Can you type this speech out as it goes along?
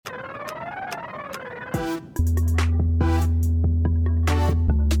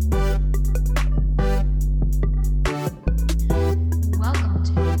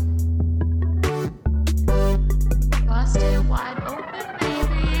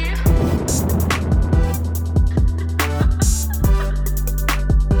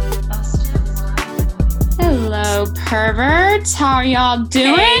Perverts, how are y'all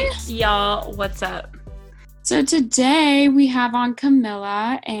doing? Hey, y'all, what's up? So today we have on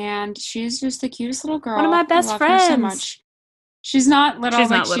Camila, and she's just the cutest little girl. One of my best I love friends. her so much. She's not little, She's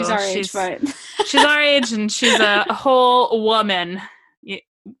like not little. she's our age, but she's our age, and she's a whole woman.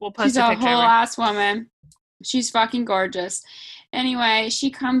 We'll post she's a a picture whole of her. ass woman. She's fucking gorgeous. Anyway, she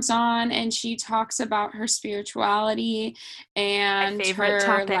comes on and she talks about her spirituality and My favorite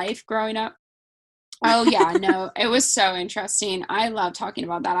her topic. life growing up. Oh yeah, no, it was so interesting. I love talking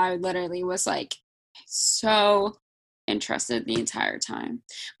about that. I literally was like so interested the entire time.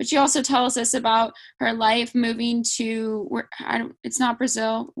 But she also tells us about her life moving to it's not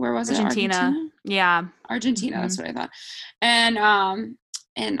Brazil. Where was Argentina. it? Argentina? Yeah. Argentina, Mm-hmm. that's what I thought.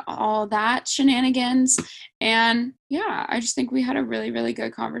 And all that shenanigans. And yeah, I just think we had a really, really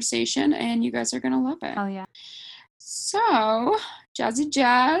good conversation, and you guys are gonna love it. Oh yeah. So, Jazzy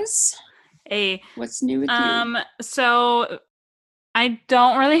Jazz. Hey. What's new with you? So I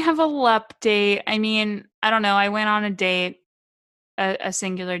don't really have a LUP date. I mean, I don't know. I went on a date, a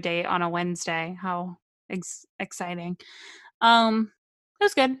singular date on a Wednesday. How exciting. It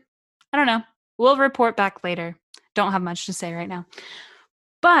was good. I don't know. We'll report back later. Don't have much to say right now.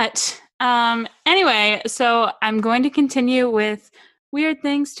 But anyway, so I'm going to continue with weird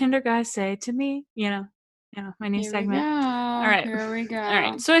things Tinder guys say to me. You know, my new segment. All right. Here we go. All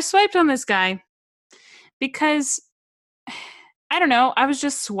right. So I swiped on this guy because I don't know. I was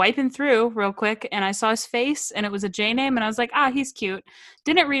just swiping through real quick and I saw his face and it was a J name and I was like, he's cute.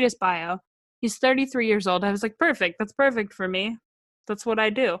 Didn't read his bio. He's 33 years old. I was like, perfect. That's perfect for me. That's what I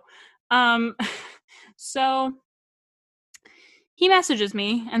do. So he messages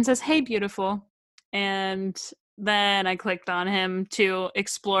me and says, hey, beautiful. And then I clicked on him to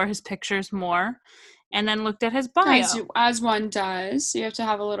explore his pictures more and then looked at his bio. As one does. You have to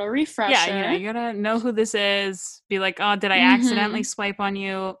have a little refresher. Yeah, you gotta know who this is. Be like, oh, did I accidentally swipe on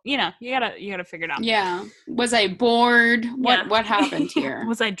you? You gotta figure it out. Yeah. Was I bored? What happened here?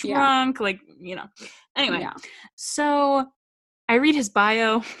 Was I drunk? Yeah. Like, Anyway, so I read his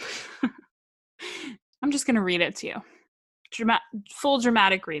bio. I'm just gonna read it to you. Full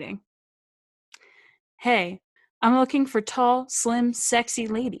dramatic reading. Hey, I'm looking for tall, slim, sexy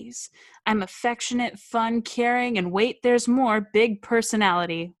ladies. I'm affectionate, fun, caring, and wait, there's more, big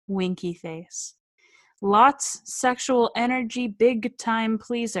personality, winky face. Lots, sexual energy, big time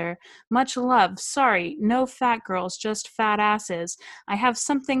pleaser. Much love. Sorry, no fat girls, just fat asses. I have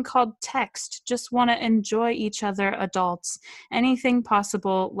something called text. Just want to enjoy each other, adults. Anything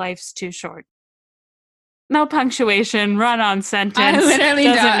possible, life's too short. No punctuation, run-on sentence. I literally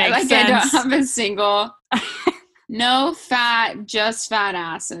doesn't make sense. I don't have a single. No fat, just fat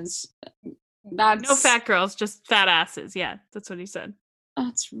asses. That's no fat girls, just fat asses. Yeah, that's what he said.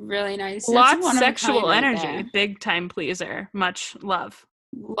 That's really nice. Lots sexual energy, right, big time pleaser, much love.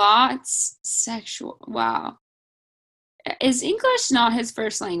 Lots sexual. Wow. Is English not his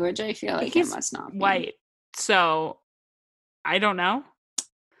first language? I feel like it must not be. White, so I don't know.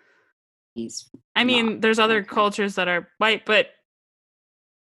 There's other cultures that are white, but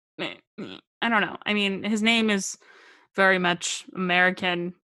I don't know. His name is very much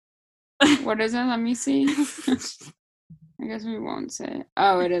American. What is it? Let me see. I guess we won't say.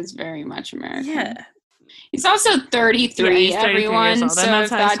 Oh, it is very much American. Yeah. He's also 33, he's 33 everyone. So if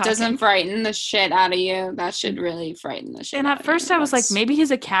that doesn't frighten the shit out of you, that should really frighten the shit out of you. And at first I was like, maybe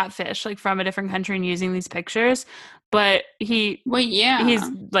he's a catfish, like from a different country and using these pictures. But he's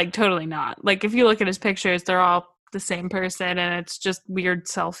like totally not. Like if you look at his pictures, they're all the same person and it's just weird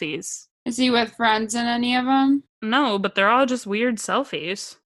selfies. Is he with friends in any of them? No, but they're all just weird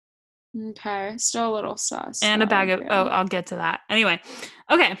selfies. Okay, still a little sus. And a bag of, I'll get to that. Anyway,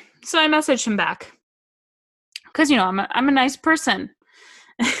 okay, so I messaged him back. Because, I'm a nice person.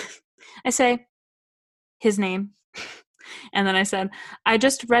 I say, his name. And then I said, I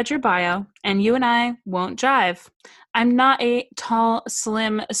just read your bio, and you and I won't jive. I'm not a tall,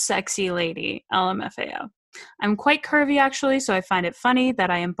 slim, sexy lady, LMFAO. I'm quite curvy, actually, so I find it funny that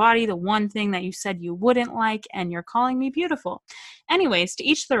I embody the one thing that you said you wouldn't like, and you're calling me beautiful. Anyways, to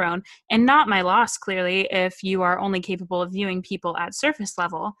each their own, and not my loss, clearly, if you are only capable of viewing people at surface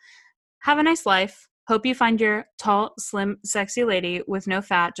level. Have a nice life. Hope you find your tall, slim, sexy lady with no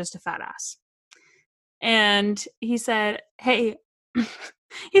fat, just a fat ass. And he said, hey,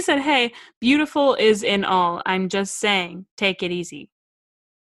 beautiful is in all. I'm just saying, take it easy.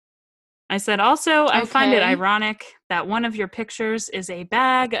 I said, also, I find it ironic that one of your pictures is a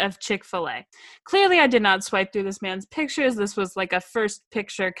bag of Chick-fil-A. Clearly, I did not swipe through this man's pictures. This was like a first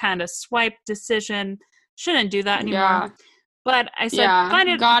picture kind of swipe decision. Shouldn't do that anymore. Yeah. But I said,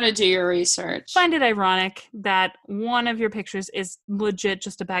 Yeah, gotta do your research. find it ironic that one of your pictures is legit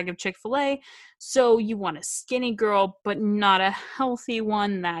just a bag of Chick-fil-A, so you want a skinny girl, but not a healthy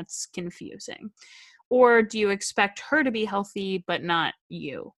one. That's confusing. Or do you expect her to be healthy, but not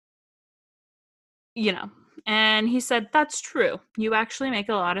you? You know. And he said, that's true. You actually make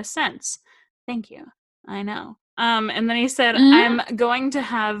a lot of sense. Thank you. I know. And then he said, Mm-hmm. I'm going to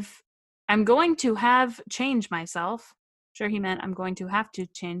have change myself. Sure, he meant I'm going to have to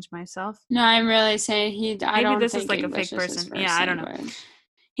change myself. No, I'm really saying I Maybe don't this is think like a English fake is his person. Yeah, first I don't know. language.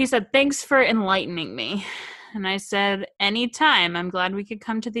 He said, thanks for enlightening me. And I said, anytime. I'm glad we could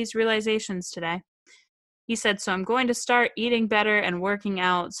come to these realizations today. He said, so I'm going to start eating better and working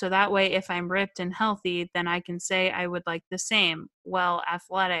out so that way if I'm ripped and healthy, then I can say I would like the same, well,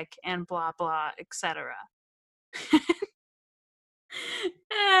 athletic and blah, blah, etc.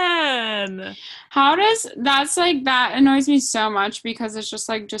 And How does that's like that annoys me so much because it's just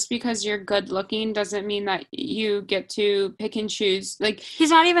like just because you're good looking doesn't mean that you get to pick and choose. Like he's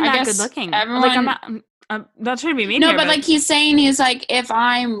not even I that good guess looking. Like everyone I'm not trying to be mean no, here, but but like he's saying he's like if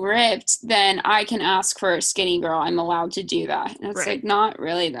I'm ripped, then I can ask for a skinny girl. I'm allowed to do that. And it's right. like not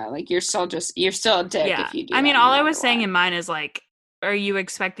really though. Like you're still a dick Yeah. if you do I that mean, no all I matter was saying what. in mine is like, are you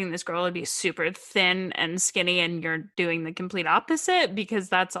expecting this girl to be super thin and skinny and you're doing the complete opposite? Because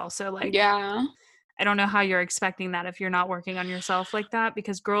that's also like, Yeah. I don't know how you're expecting that if you're not working on yourself like that.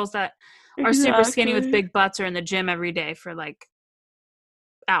 Because girls that are super skinny with Exactly. big butts are in the gym every day for like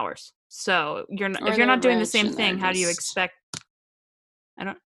hours. So if Or you're they're not doing the rich same and they're thing, how do you just expect? I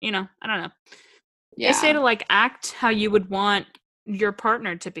don't know. They say yeah. to like act how you would want your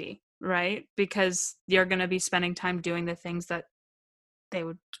partner to be, right? Because you're going to be spending time doing the things that they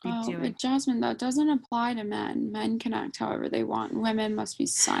would be Oh, doing. but Jasmine, that doesn't apply to men. Men can act however they want. Women must be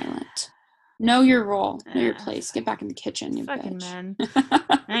silent. Know your role. Know your place. Get back in the kitchen, you Fucking bitch. men.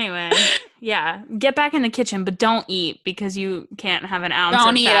 Anyway, yeah, get back in the kitchen, but don't eat because you can't have an ounce Don't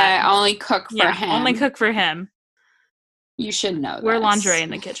of eat fat. it. Only cook for Yeah, only him. cook for him. You should know Wear lingerie this. in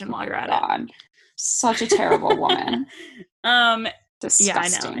the kitchen Oh while my you're at it. God. Such a terrible woman. um yeah, I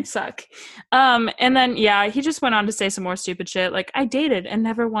know, I Disgusting. suck. And then yeah, he just went on to say some more stupid shit like I dated and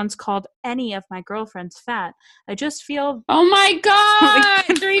never once called any of my girlfriends fat. I just feel Oh my like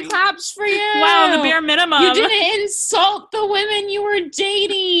God. Three claps for wow, the you. bare You minimum. didn't insult the women you were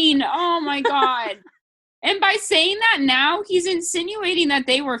dating. Oh my God. And by saying that now, he's insinuating that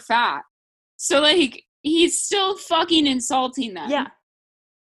they were fat. So, like, he's still fucking insulting Yeah.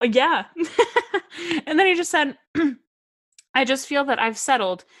 them. Yeah. And then he just said I just feel that I've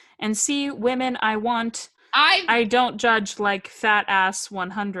settled and see women I want. I don't judge like fat ass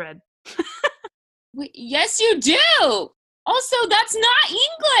 100. Yes, you do. Also, that's not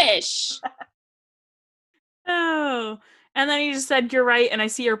English. Oh. And then he just said, you're right, and I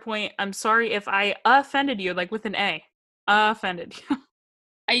see your point. I'm sorry if I offended you, like with an A. Offended you.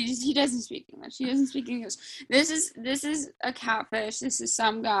 He doesn't speak English. He doesn't speak English. This is a catfish. This is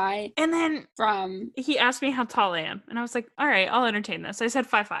some guy And then from. he asked me how tall I am. And I was like, all right, I'll entertain this. I said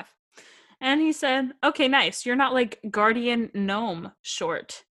 5'5". And he said, okay, nice. You're not like guardian gnome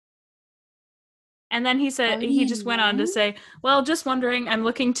short. And then he just went on to say, well, just wondering, I'm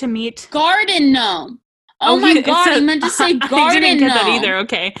looking to meet. Garden gnome. Oh, Oh my God, he meant to say I didn't garden get that gnome. either.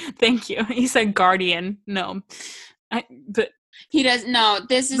 Okay, thank you. He said guardian gnome. But he does no.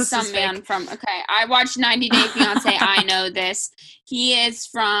 This is some man fake. from. Okay, I watched 90 Day Fiance. I know this. He is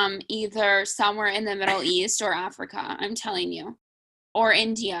from either somewhere in the Middle East or Africa. I'm telling you, or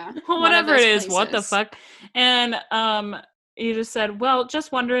India. Well, One of whatever it those is, places. what the fuck? And he just said, well,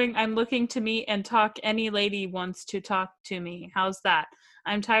 just wondering, I'm looking to meet and talk. Any lady wants to talk to me. How's that?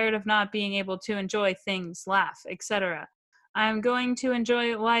 I'm tired of not being able to enjoy things, laugh, etc. I'm going to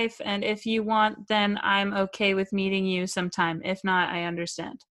enjoy life, and if you want, then I'm okay with meeting you sometime. If not, I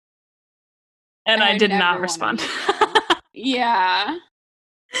understand. And I I did not never want to respond. meet you. Yeah.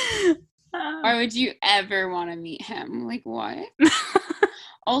 Um, Why would you ever want to meet him? Like what?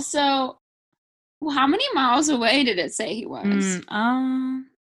 Also, how many miles away did it say he was? I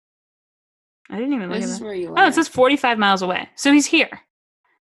didn't even look This at is that. where you Oh, it live. says 45 miles away. So he's here.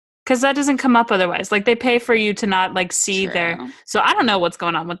 Because that doesn't come up otherwise. Like, they pay for you to not, like, see their... True. So I don't know what's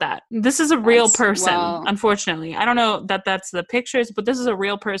going on with that. This is a real person, Well, unfortunately. I don't know that that's the pictures, but this is a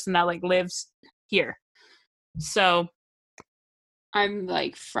real person that, like, lives here. So... I'm,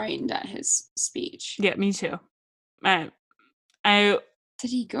 like, frightened at his speech. Yeah, me too. I Did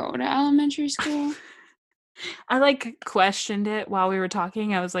he go to elementary school? I, like, questioned it while we were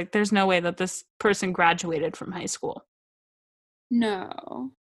talking. I was like, there's no way that this person graduated from high school.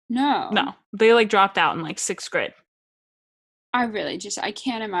 No. No. No. They, like, dropped out in, like, 6th grade. I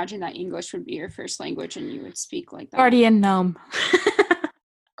can't imagine that English would be your first language and you would speak like that. Guardian gnome.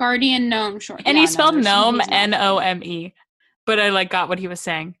 Guardian gnome short. And Yeah, he no, spelled gnome he's not Nome. But I like got what he was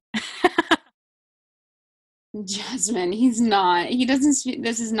saying. Jasmine, he's not. He doesn't speak.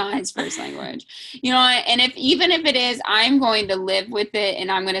 This is not his first language. You know, and even if it is, I'm going to live with it and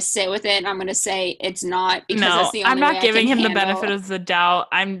I'm going to sit with it and I'm going to say it's not because that's the I'm only way not I giving can him the handle. benefit of the doubt.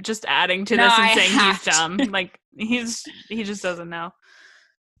 I'm just adding to No, this and I saying he's have dumb. to. Like he just doesn't know.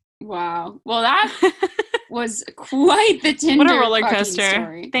 Wow. Well, that was quite the What a Tinder roller fucking coaster.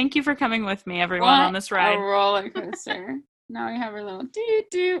 story. Thank you for coming with me, everyone, What on this ride. a roller coaster. Now we have our little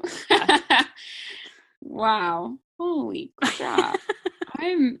doo-doo. Wow. Holy crap.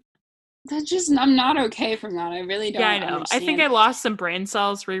 I'm not okay from that. I really don't Yeah, I know. understand. I think I lost some brain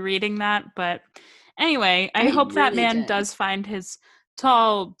cells rereading that, but anyway, I hope that really man did. does find his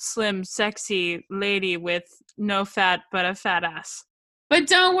tall, slim, sexy lady with no fat but a fat ass. But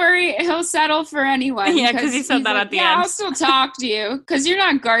don't worry, he'll settle for anyone. Yeah, because he said that like, at the end. I'll still talk to you because you're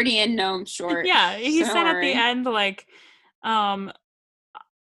not guardian gnome short. Yeah, he so said at the end, like,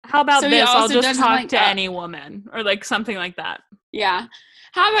 how about So he this? I'll also just doesn't talk like to any woman, or like something like that. Yeah.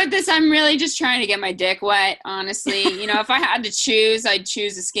 How about this? I'm really just trying to get my dick wet, honestly. You know, if I had to choose, I'd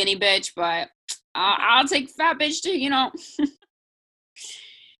choose a skinny bitch, but I'll take fat bitch too, you know.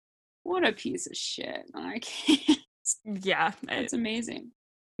 What a piece of shit. I can't. Yeah. That's amazing.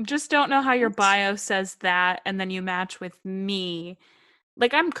 Just don't know how your bio says that and then you match with me.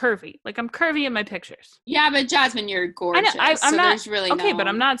 Like, I'm curvy. Like, I'm curvy in my pictures. Yeah, but Jasmine, you're gorgeous. I'm so not, there's really okay, no... but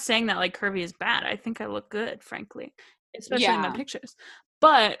I'm not saying that, like, curvy is bad. I think I look good, frankly. Especially in my Yeah. pictures.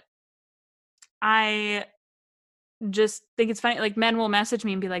 But I just think it's funny. Like, men will message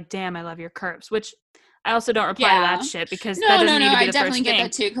me and be like, damn, I love your curves. Which I also don't reply to that shit because that doesn't need to be the first thing. I definitely get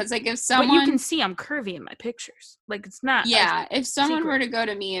that too. Because, like, if someone... But you can see I'm curvy in my pictures. Like, it's not... Yeah, if someone secret. were to go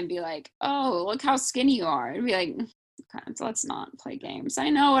to me and be like, oh, look how skinny you are. I'd be like... Okay, so let's not play games. I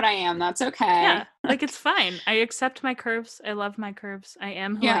know what I am. That's okay. Yeah, like, it's fine. I accept my curves. I love my curves. I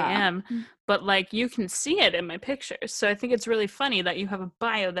am who I am. But, like, you can see it in my pictures. So I think it's really funny that you have a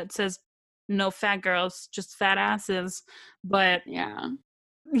bio that says no fat girls, just fat asses. But yeah,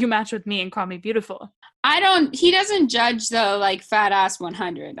 you match with me and call me beautiful. He doesn't judge, though, like fat ass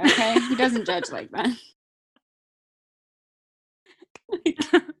 100, okay? He doesn't judge like that.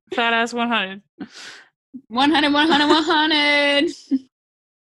 Fat ass 100. 100, 100, 100.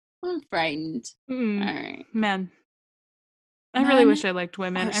 I'm frightened. All right. Man. I really wish I liked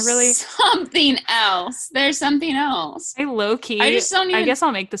women. Something else. There's something else. I low-key. I just don't even... I guess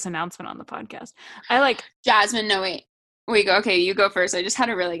I'll make this announcement on the podcast. Jasmine, no, wait. Go. Okay, you go first. I just had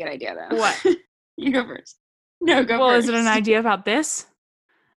a really good idea, though. What? You go first. No, go first. Well, is it an idea about this?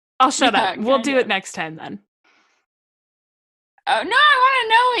 I'll shut up. We'll do it next time, then. Oh, no, I want to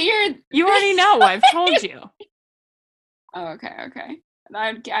know what you're... You already know. I've told you. Oh, okay.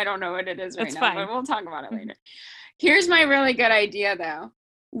 I don't know what it is right now, fine. But we'll talk about it later. Here's my really good idea, though.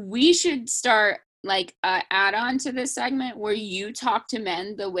 We should start, like, an add-on to this segment where you talk to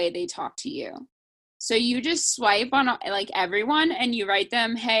men the way they talk to you. So you just swipe on, like, everyone, and you write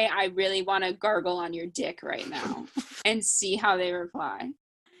them, hey, I really want to gargle on your dick right now, and see how they reply.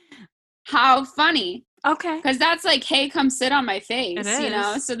 How funny. Okay. Because that's like, hey, come sit on my face, you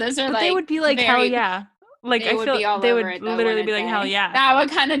know? So those are, they would be like, hell yeah. Like, I feel they would literally be like, hell yeah. That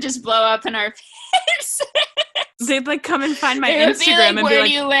would kind of just blow up in our face. They'd, like, come and find my Instagram and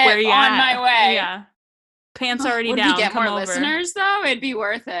be like, where you on at? my way. Yeah. Pants already down. Would we get come more over. Listeners, though? It'd be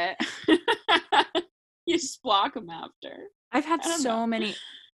worth it. You just block them after. I've had so many...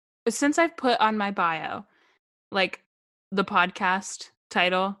 Since I've put on my bio, like, the podcast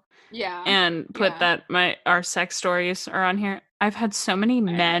title... Yeah. And put that our sex stories are on here. I've had so many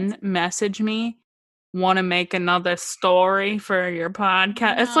men message me, want to make another story for your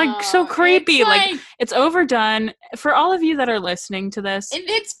podcast. No, it's like so creepy. Like, it's overdone. For all of you that are listening to this.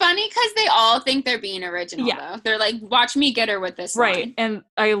 It's funny because they all think they're being original, though. They're like, watch me get her with this line. And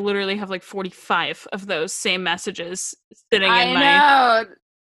I literally have like 45 of those same messages sitting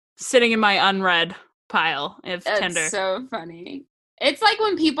in my unread pile of Tinder. It's so funny. It's like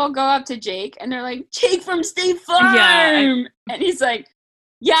when people go up to Jake and they're like, Jake from State Farm! And he's like,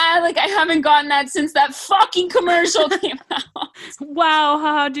 yeah, like, I haven't gotten that since that fucking commercial came out.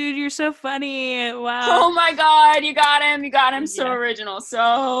 Wow, dude, you're so funny. Wow. Oh my God, you got him. So original.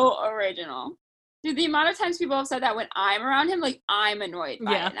 Dude, the amount of times people have said that when I'm around him, like, I'm annoyed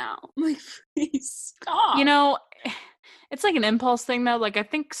by it now. I'm like, please stop. You know, it's like an impulse thing, though. Like, I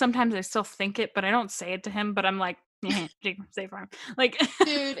think sometimes I still think it, but I don't say it to him. But I'm like, State Farm. Like,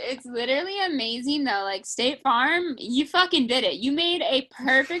 dude, it's literally amazing though. Like State Farm, you fucking did it. You made a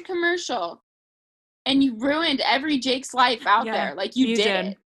perfect commercial, and you ruined every Jake's life out there. Like you did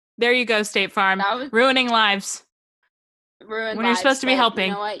it. There you go, State Farm. That was ruining lives. Ruined when lives, you're supposed to be helping.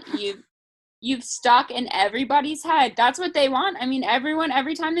 You know what? You've stuck in everybody's head. That's what they want. I mean, everyone,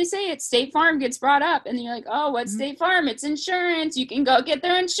 every time they say it, State Farm gets brought up. And you're like, oh, what's State Farm? It's insurance. You can go get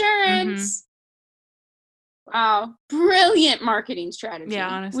their insurance. Wow. Brilliant marketing strategy. Yeah,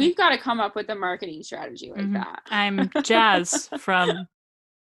 honestly. We've got to come up with a marketing strategy like that. I'm Jazz from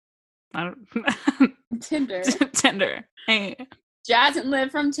Tinder. Tinder. Hey. Jaz and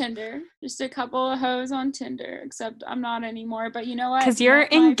Liv from Tinder. Just a couple of hoes on Tinder, except I'm not anymore. But you know what? Because you're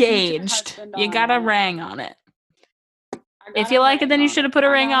engaged. You got a ring on it. If you like it, then you should have put a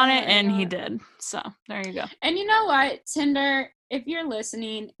ring on it, and he did. So, there you go. And you know what? Tinder, if you're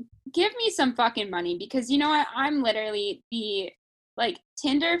listening, give me some fucking money, because you know what? I'm literally the,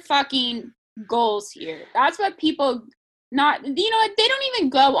 Tinder fucking goals here. That's what people you know what? They don't even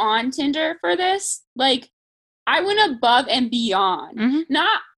go on Tinder for this. I went above and beyond.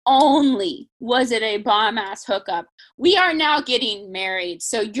 Not only was it a bomb-ass hookup, we are now getting married,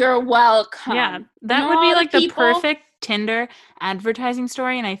 so you're welcome. Yeah, that would be the perfect Tinder advertising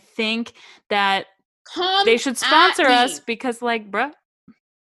story, and I think that they should sponsor us because, bruh,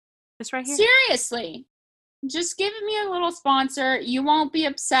 it's right here. Seriously. Just give me a little sponsor. You won't be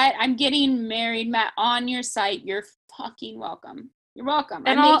upset. I'm getting married, Matt, on your site. You're fucking welcome. You're welcome.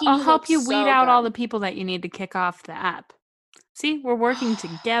 And I'll help you weed out all the people that you need to kick off the app. See, we're working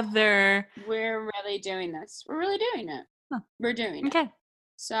together. We're really doing this. We're really doing it. Huh. We're doing it. Okay.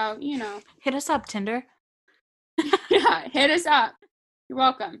 So, hit us up, Tinder. Yeah, hit us up. You're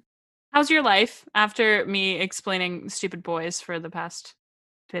welcome. How's your life after me explaining stupid boys for the past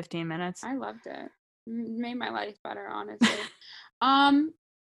 15 minutes? I loved it. Made my life better, honestly.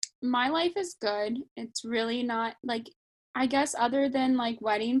 My life is good. It's really not, I guess other than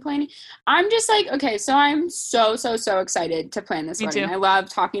wedding planning, I'm just okay, so I'm so excited to plan this wedding. Too. I love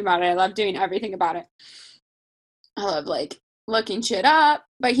talking about it. I love doing everything about it. I love looking shit up.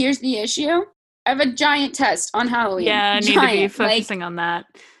 But here's the issue. I have a giant test on Halloween. Yeah, I need to be focusing on that.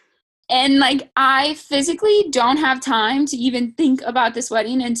 And I physically don't have time to even think about this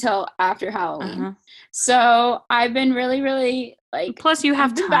wedding until after Halloween. So I've been really, really plus you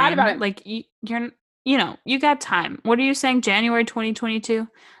have time. Bad about it. You're you got time. What are you saying? January 2022?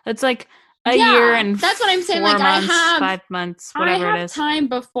 That's a year and that's what I'm saying. 4 months, I have 5 months, whatever it is. I have time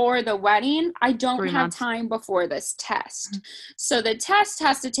before the wedding. I don't have time before this test. So the test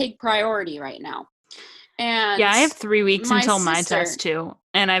has to take priority right now. And yeah, I have 3 weeks until my test too.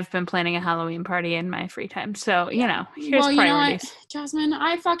 And I've been planning a Halloween party in my free time. So, here's priorities. Know what, Jasmine,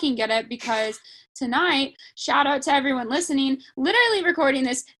 I fucking get it, because tonight, shout out to everyone listening, literally recording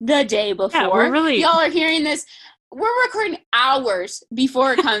this the day before. Yeah, y'all are hearing this. We're recording hours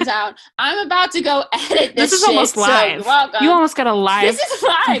before it comes out. I'm about to go edit this is almost live. So you almost got a live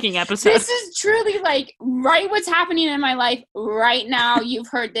fucking episode. This is truly right what's happening in my life right now. You've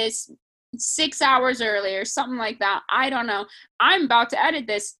heard this 6 hours earlier, something like that. I don't know. I'm about to edit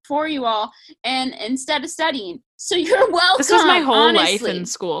this for you all, and instead of studying. So you're welcome. This was my whole life in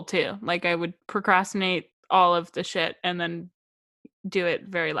school too. I would procrastinate all of the shit and then do it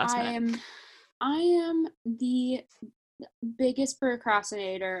very last minute. I am the biggest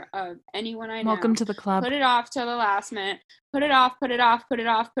procrastinator of anyone I know. Welcome to the club. Put it off till the last minute. Put it off.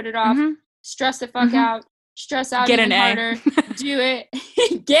 Stress the fuck out. Stress out even harder. Do it.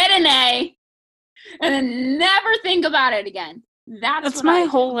 Get an A. And then never think about it again. That's my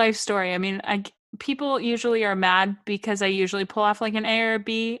whole life story. I mean, people usually are mad because I usually pull off an A or a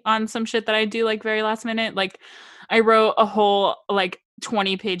B on some shit that I do very last minute. I wrote a whole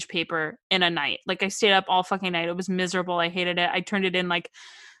 20-page paper in a night. I stayed up all fucking night. It was miserable. I hated it. I turned it in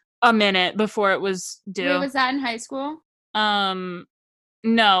a minute before it was due. Wait, was that in high school?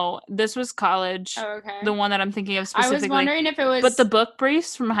 No, this was college. Oh, okay. The one that I'm thinking of specifically. I was wondering if it was... But the book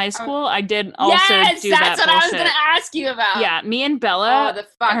briefs from high school, I did also do that bullshit. Yes, that's what I was going to ask you about. Yeah, me and Bella, the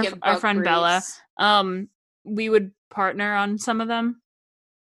fucking our friend briefs. Bella, we would partner on some of them.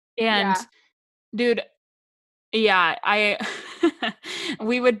 And, dude, yeah,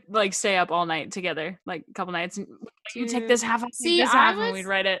 we would stay up all night together, a couple nights. And you take this half, and we'd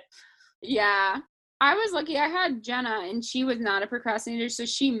write it. Yeah. I was lucky. I had Jenna, and she was not a procrastinator, so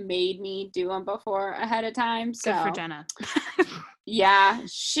she made me do them before ahead of time. So. Good for Jenna. Yeah,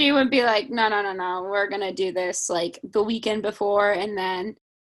 she would be like, no, we're going to do this the weekend before, and then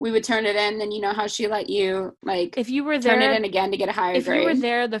we would turn it in, and you know how she let you if you were there, turn it in again to get a higher grade. If you were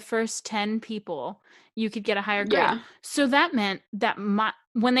there the first 10 people, you could get a higher grade. Yeah. So that meant that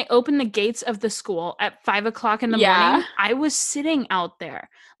when they opened the gates of the school at 5:00 in the Yeah. morning, I was sitting out there.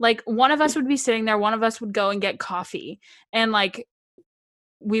 Like, one of us would be sitting there, one of us would go and get coffee, and like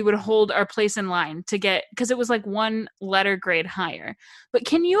we would hold our place in line to get, because it was like one letter grade higher. But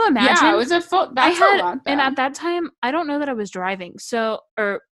can you imagine? Yeah, it was a full. That's a lot, though. And at that time, I don't know that I was driving. So,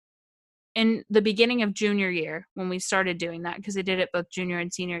 or in the beginning of junior year when we started doing that, because I did it both junior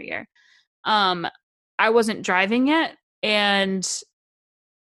and senior year, I wasn't driving yet, and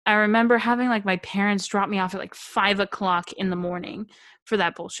I remember having like my parents drop me off at like 5:00 in the morning for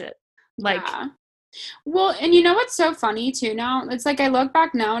that bullshit. Like, yeah. Well, and you know what's so funny too now? It's like I look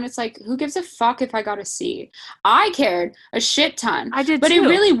back now and it's like, who gives a fuck if I got a C? I cared a shit ton. I did but too. It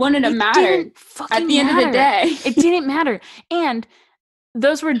really wouldn't have mattered at the end of the day. It didn't matter. And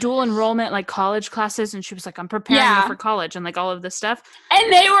those were dual enrollment, like college classes, and she was like, I'm preparing you for college and like all of this stuff.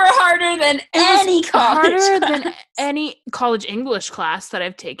 And they were harder than any college harder class. Than any college English class that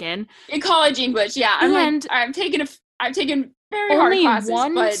I've taken. In college English, yeah. I've taken very hard classes.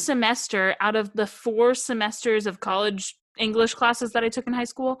 Only one semester out of the 4 semesters of college English classes that I took in high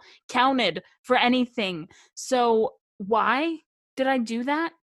school counted for anything. So why did I do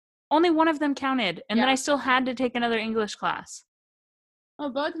that? Only one of them counted, and then I still had to take another English class. Oh,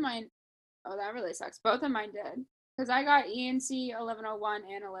 both of mine. Oh, that really sucks. Both of mine did. Because I got ENC 1101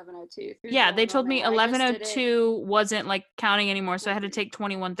 and 1102. Yeah, they told me 1102 wasn't like counting anymore, so I had to take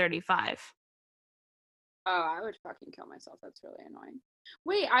 2135. Oh, I would fucking kill myself. That's really annoying.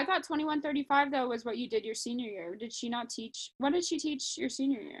 Wait, I thought 2135 though was what you did your senior year. Did she not teach? What did she teach your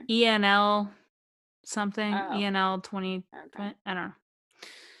senior year? ENL something. Oh. ENL 20. Okay. I don't know.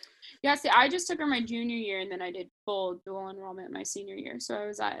 Yeah, see, I just took her my junior year, and then I did full dual enrollment my senior year. So I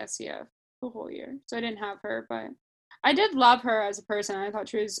was at SCF the whole year. So I didn't have her, but I did love her as a person. I thought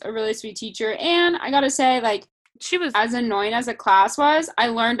she was a really sweet teacher. And I gotta say, like, she was as annoying as the class was, I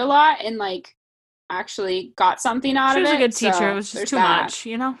learned a lot and, like, actually got something out of it. She was a good teacher. So it was just too much,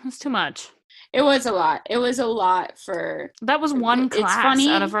 you know? It was too much. It was a lot. It was a lot for... That was one class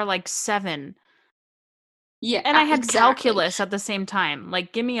out of our, like, 7. Yeah, and I had calculus at the same time.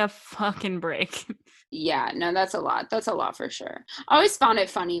 Like, give me a fucking break. Yeah, no, that's a lot. That's a lot for sure. I always found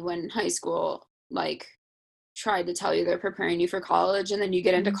it funny when high school, like, tried to tell you they're preparing you for college, and then you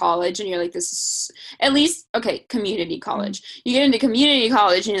get into college and you're like, this is, at least, okay, community college. You get into community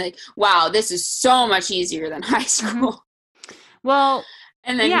college and you're like, wow, this is so much easier than high school. Well,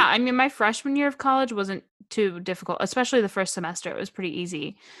 and then, yeah, I mean, my freshman year of college wasn't too difficult, especially the first semester. It was pretty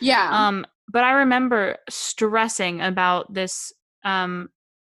easy. Yeah. But I remember stressing about this,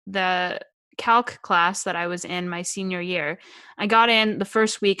 the calc class that I was in my senior year. I got in the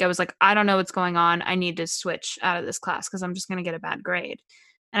first week. I was like, I don't know what's going on. I need to switch out of this class because I'm just going to get a bad grade.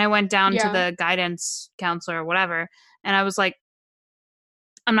 And I went down to the guidance counselor or whatever. And I was like,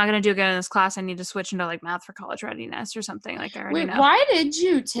 I'm not going to do good in this class. I need to switch into like math for college readiness or something. Like, I already know. Why did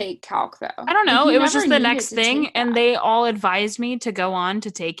you take calc though? I don't know. Like, it was just the next thing. And they all advised me to go on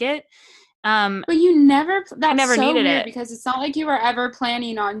to take it. But you never, that's I never so needed weird it because it's not like you were ever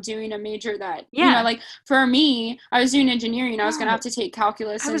planning on doing a major that, you know, like for me, I was doing engineering. I was going to have to take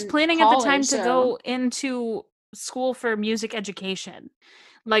calculus. I was planning at the time to go into school for music education.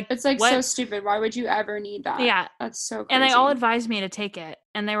 Like, it's like so stupid. Why would you ever need that? Yeah. That's so crazy. And they all advised me to take it.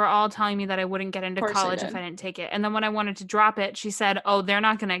 And they were all telling me that I wouldn't get into college if I didn't take it. And then when I wanted to drop it, she said, oh, they're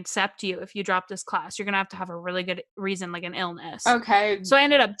not going to accept you if you drop this class. You're going to have a really good reason, like an illness. Okay. So I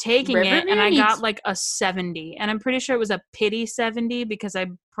ended up taking it, and I got like a 70. And I'm pretty sure it was a pity 70 because I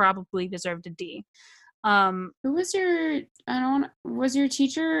probably deserved a D. Who was your, was your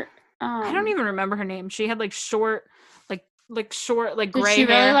teacher? I don't even remember her name. She had like short, like gray hair. Did she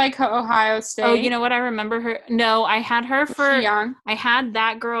really like Ohio State? Oh, you know what? I remember her. No, I had her for... Was she young? I had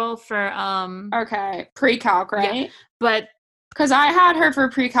that girl for... Okay, pre-calc, right? Yeah, but... Because I had her for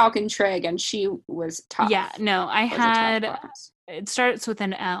pre-calc and trig, and she was tough. Yeah, no, I had... It starts with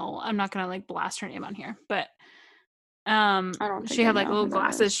an L. I'm not going to, like, blast her name on here, but... I don't think she had, like, little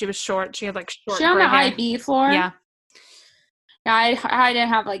glasses. She was short. She had, like, short She on the IB floor? Yeah. Yeah, I didn't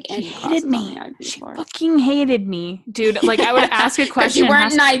have like any. She hated me. She fucking hated me, dude. Like, I would ask a question. You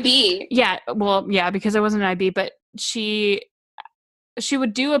weren't an IB. Yeah, well, yeah, because I wasn't an IB. But she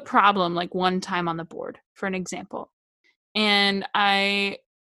would do a problem like one time on the board, for an example, and I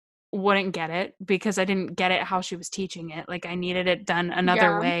wouldn't get it because I didn't get it how she was teaching it. Like, I needed it done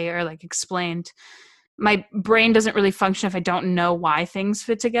another way or like explained. My brain doesn't really function if I don't know why things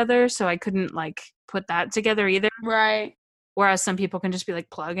fit together, so I couldn't like put that together either. Right. Whereas some people can just be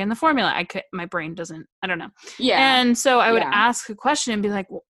like, plug in the formula. My brain doesn't, I don't know. Yeah. And so I would ask a question and be like,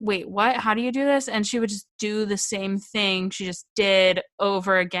 wait, what? How do you do this? And she would just do the same thing she just did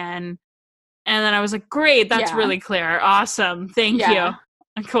over again. And then I was like, great, that's really clear. Awesome. Thank you.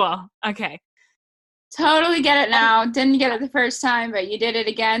 Cool. Okay. Totally get it now. Didn't get it the first time, but you did it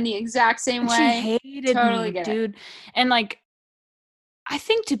again the exact same way. She hated me, dude. And like, I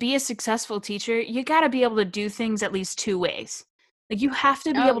think to be a successful teacher, you got to be able to do things at least 2 ways. Like, you have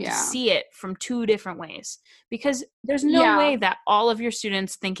to be able to see it from 2 different ways, because there's no way that all of your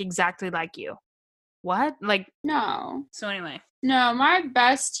students think exactly like you. What? Like, no. So anyway. No, my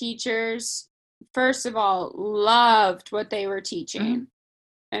best teachers, first of all, loved what they were teaching.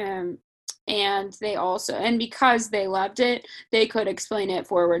 And they also, and because they loved it, they could explain it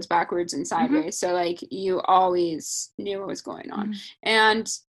forwards, backwards, and sideways. So like, you always knew what was going on.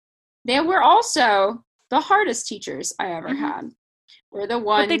 And they were also the hardest teachers I ever had. Were the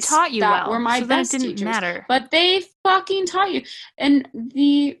ones but they taught you that well, were my so best then it didn't teachers. matter. But they fucking taught you. And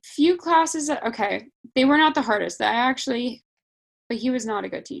the few classes that, they were not the hardest. But he was not a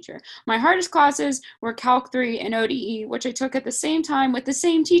good teacher. My hardest classes were Calc 3 and ODE, which I took at the same time with the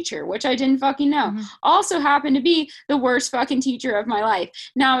same teacher, which I didn't fucking know. Also happened to be the worst fucking teacher of my life.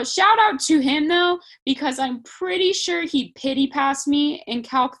 Now, shout out to him, though, because I'm pretty sure he pity passed me in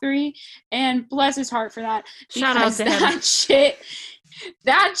Calc 3, and bless his heart for that. Shout out to him.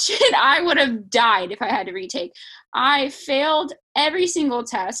 That shit, I would have died if I had to retake. I failed every single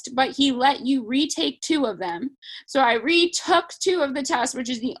test, but he let you retake 2 of them. So I retook 2 of the tests, which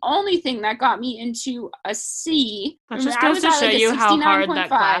is the only thing that got me into a C. That just goes to show you how hard that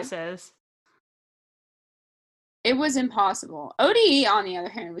class is. It was impossible. ODE, on the other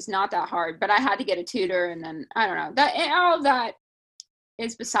hand, was not that hard, but I had to get a tutor, and then, I don't know. All of that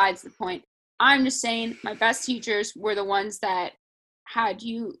is besides the point. I'm just saying my best teachers were the ones that had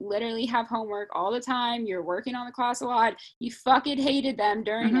you literally have homework all the time. You're working on the class a lot. You fucking hated them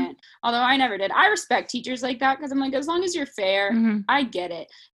during it. Although I never did. I respect teachers like that, because I'm like, as long as you're fair, I get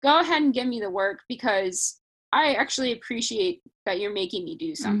it. Go ahead and give me the work, because I actually appreciate that you're making me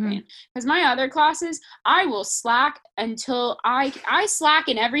do something. Because my other classes, I will slack until I slack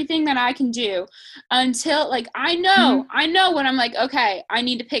in everything that I can do until, like, I know when I'm like, okay, I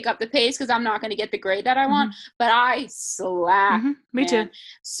need to pick up the pace because I'm not going to get the grade that I want, but I slack. Me too.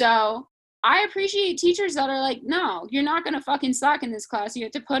 So I appreciate teachers that are like, no, you're not going to fucking slack in this class. You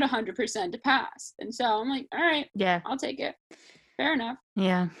have to put 100% to pass. And so I'm like, all right, I'll take it. Fair enough.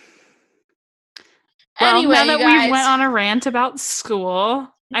 Yeah. Well, anyway, now that guys, we went on a rant about school,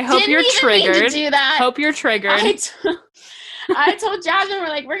 I hope you're triggered. Mean to do that. Hope you're triggered. I told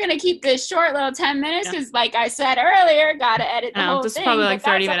Jasmine, we're going to keep this short little 10 minutes because, like I said earlier, got to edit the whole this thing. This is probably like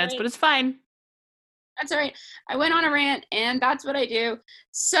 30 minutes, but it's fine. That's all right. I went on a rant, and that's what I do.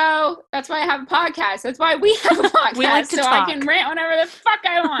 So that's why I have a podcast. That's why we have a podcast. We like to so talk. I can rant whenever the fuck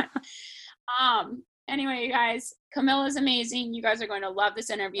I want. Anyway, you guys, Camila's amazing. You guys are going to love this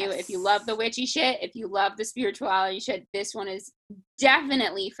interview. Yes. If you love the witchy shit, if you love the spirituality shit, this one is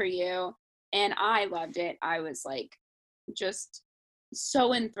definitely for you. And I loved it. I was like, just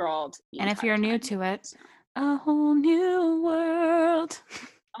so enthralled. And if you're new to it, a whole new world.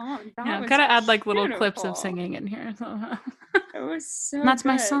 Oh, I've got to add like little clips of singing in here. It was so That's good.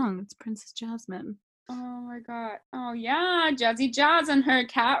 My song. It's Princess Jasmine. Oh my god. Oh yeah, Jazzy Jazz and her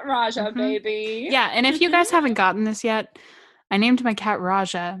cat Raja, baby. Yeah, and if you guys haven't gotten this yet, I named my cat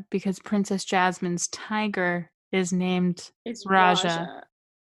Raja because Princess Jasmine's tiger is named Raja.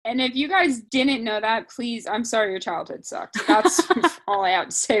 And if you guys didn't know that, please, I'm sorry your childhood sucked. That's all I have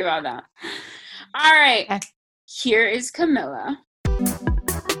to say about that. All right. Okay. Here is Camila.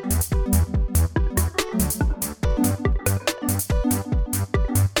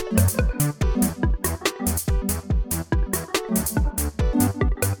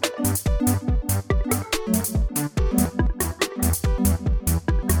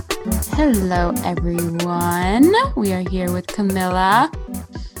 Hello, everyone. We are here with Camila.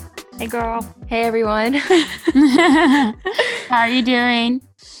 Hey, girl. Hey, everyone. How are you doing?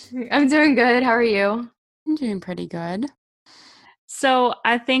 I'm doing good. How are you? I'm doing pretty good. So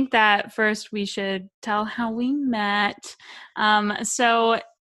I think that first we should tell how we met. So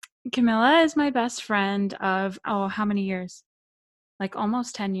Camila is my best friend of, how many years? Like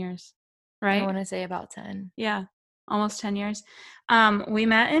almost 10 years, right? I want to say about 10. Yeah. Almost 10 years. We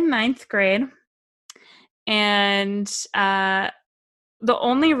met in 9th grade, and the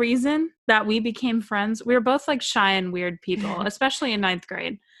only reason that we became friends, we were both like shy and weird people, especially in 9th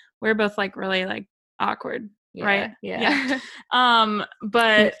grade. We were both like really like awkward, right? Yeah.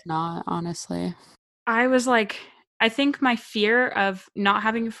 But it's not, honestly. I was like, I think my fear of not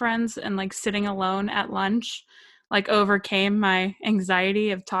having friends and like sitting alone at lunch like overcame my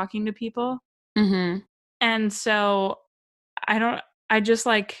anxiety of talking to people. Mm-hmm. And so I just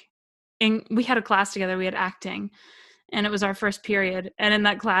like, we had a class together, we had acting, and it was our first period. And in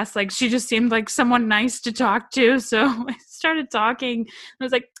that class, like, she just seemed like someone nice to talk to. So I started talking. I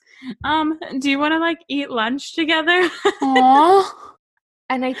was like, do you want to like eat lunch together? Aww.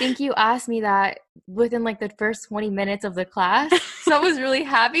 And I think you asked me that within like the first 20 minutes of the class. So I was really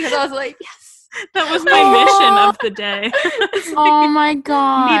happy because I was like, yes. That was my mission of the day. Oh my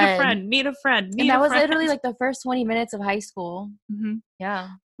God. Need a friend, need a friend, need And that a was friend. literally like the first 20 minutes of high school. Mm-hmm.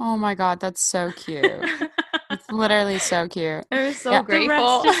 Yeah. Oh my God, that's so cute. It's literally so cute. I was so Yeah.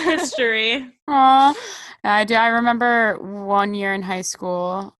 grateful. The rest is history. Aw. I do. I remember one year in high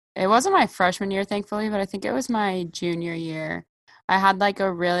school. It wasn't my freshman year, thankfully, but I think it was my junior year. I had like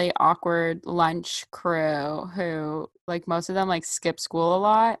a really awkward lunch crew who, like, most of them like skip school a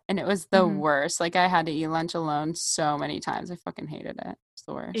lot, and it was the Mhm. worst. Like, I had to eat lunch alone so many times. I fucking hated it. It's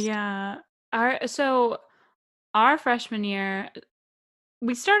the worst. Yeah. Our freshman year,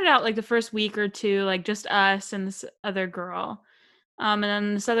 we started out like the first week or two, like just us and this other girl. And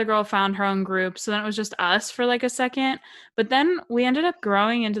then this other girl found her own group. So then it was just us for like a second. But then we ended up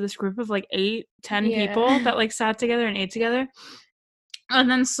growing into this group of like 8-10 people that like sat together and ate together. And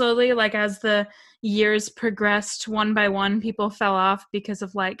then slowly, like as the years progressed, one by one, people fell off because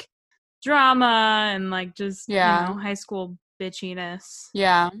of like drama and like just, Yeah. high school bitchiness,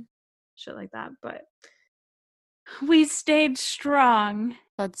 Yeah. shit like that. But we stayed strong.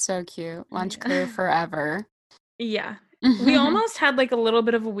 That's so cute. Lunch crew forever. Yeah. We almost had like a little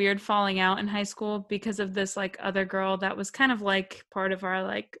bit of a weird falling out in high school because of this like other girl that was kind of like part of our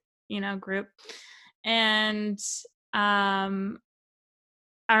like, group. And I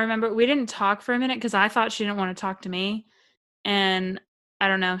remember we didn't talk for a minute because I thought she didn't want to talk to me. And I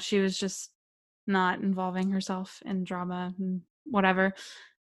don't know, she was just not involving herself in drama and whatever.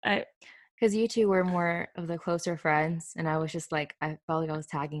 Because you two were more of the closer friends, and I was just like, I felt like I was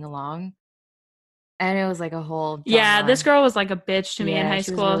tagging along. And it was like a whole drama. Yeah, this girl was like a bitch to me in high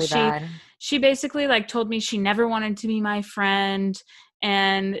she school. was really bad. She basically like told me she never wanted to be my friend,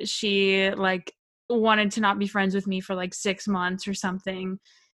 and she like wanted to not be friends with me for like 6 months or something,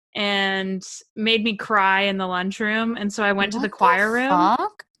 and made me cry in the lunchroom. And so I went to the choir room.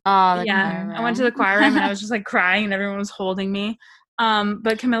 Fuck? Oh, the Yeah, choir room. I went to the choir room and I was just like crying and everyone was holding me.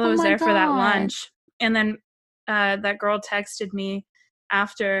 But Camila was there for that lunch. And then that girl texted me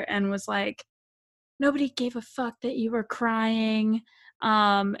after and was like, nobody gave a fuck that you were crying.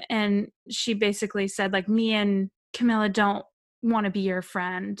 And she basically said, like, me and Camila don't want to be your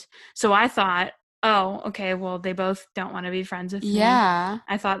friend. So I thought, oh, okay, well, they both don't want to be friends with me. Yeah.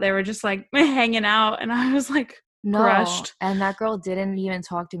 I thought they were just like hanging out, and I was like crushed. And that girl didn't even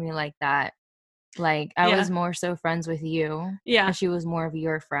talk to me like that. Like, I was more so friends with you. Yeah. And she was more of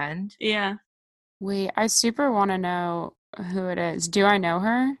your friend. Yeah. Wait, I super want to know who it is. Do I know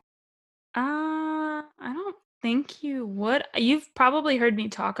her? I don't think you would. You've probably heard me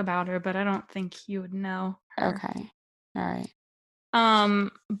talk about her, but I don't think you would know her. Okay. All right.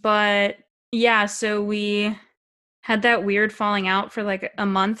 But yeah, so we had that weird falling out for like a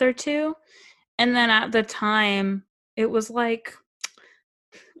month or two. And then at the time, it was like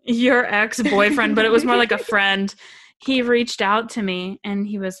your ex-boyfriend, but it was more like a friend. He reached out to me and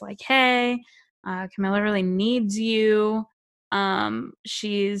he was like, hey, Camila really needs you.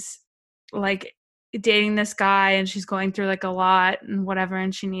 She's like dating this guy and she's going through like a lot and whatever,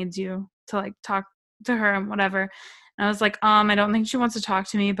 and she needs you to like talk to her and whatever. And I was like, I don't think she wants to talk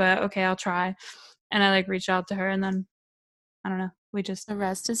to me, but okay, I'll try. And I like reached out to her, and then I don't know, we just The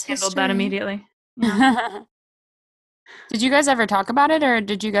rest is handled history. that immediately. Yeah. Did you guys ever talk about it, or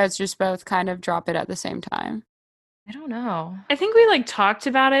did you guys just both kind of drop it at the same time? I don't know. I think we like talked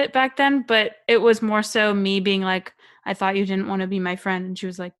about it back then, but it was more so me being like, I thought you didn't want to be my friend. And she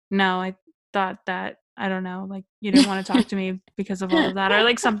was like, no, I thought that, I don't know, like you didn't want to talk to me because of all of that, or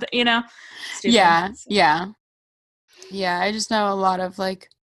like something, stupid. Yeah. Yeah, I just know a lot of like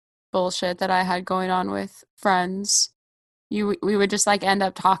bullshit that I had going on with friends. We would just like end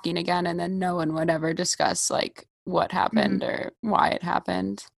up talking again, and then no one would ever discuss like what happened or why it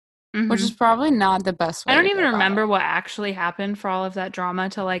happened, which is probably not the best way. I don't even remember what actually happened for all of that drama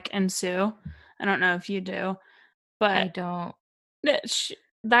to like ensue. I don't know if you do, but I don't.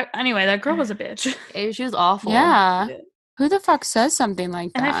 That girl was a bitch. She was awful. Yeah. Who the fuck says something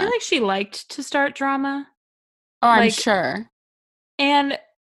like that? And I feel like she liked to start drama. Oh, I'm sure. And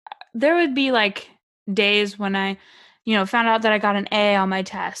there would be like days when I, found out that I got an A on my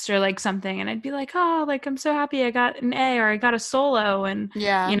test or like something, and I'd be like, oh, like I'm so happy I got an A or I got a solo and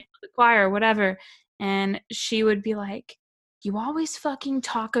Yeah. the choir or whatever. And she would be like, you always fucking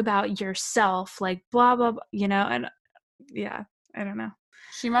talk about yourself, like blah blah blah, and yeah, I don't know.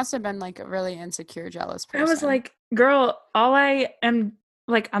 She must have been like a really insecure, jealous person. I was like, girl, all I am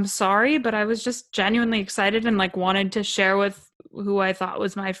like, I'm sorry, but I was just genuinely excited and like wanted to share with who I thought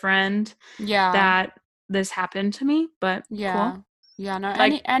was my friend that this happened to me. But cool. Yeah, no,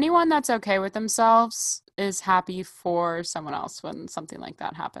 Like, anyone that's okay with themselves is happy for someone else when something like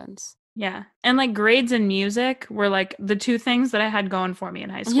that happens. yeah. And like grades and music were like the two things that I had going for me in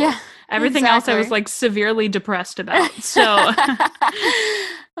high school. Yeah, Everything else I was exactly. like severely depressed about. So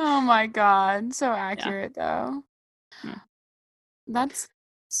Oh my God, so yeah. accurate though. Yeah. That's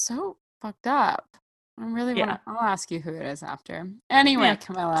so fucked up. I really Yeah. I'll ask you who it is after. Anyway, Yeah. It's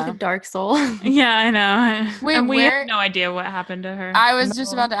like a Camilla. dark soul. Yeah, I know. Wait, And we have where? no idea what happened to her. I was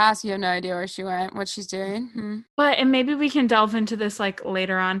just about to ask, you have no idea where she went, what she's doing. And maybe we can delve into this like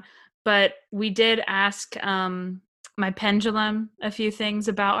later on, but we did ask my pendulum a few things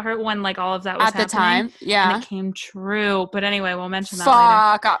about her when like all of that was At the happening, time, and yeah. it came true. But anyway, we'll mention that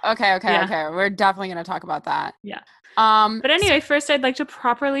later. Fuck. Okay. Yeah. We're definitely gonna talk about that. Yeah. Um, But anyway, first I'd like to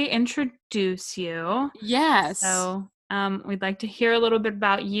properly introduce you. yes. So we'd like to hear a little bit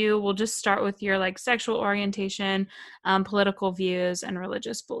about you. We'll just start with your like sexual orientation, political views, and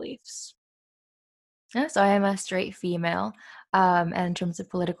religious beliefs. Yeah, so I am a straight female. And in terms of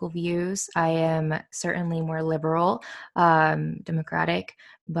political views, I am certainly more liberal, democratic,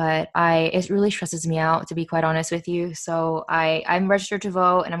 but it really stresses me out, to be quite honest with you. So I'm registered to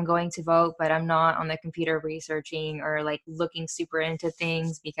vote and I'm going to vote, but I'm not on the computer researching or like looking super into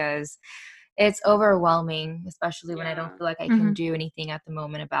things because it's overwhelming, especially when I don't feel like I can do anything at the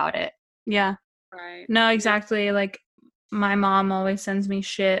moment about it. Yeah. Right. No, exactly. Like my mom always sends me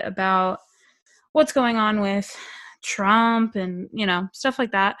shit about what's going on with Trump and, stuff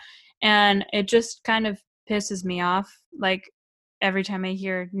like that. And it just kind of pisses me off, like every time I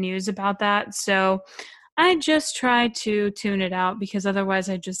hear news about that. So I just try to tune it out because otherwise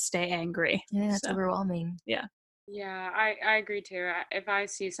I just stay angry. Yeah, it's So, overwhelming. yeah. Yeah, I agree too. If I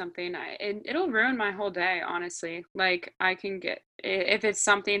see something, it'll ruin my whole day, honestly. Like I can if it's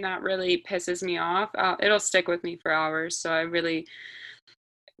something that really pisses me off, it'll stick with me for hours. So I really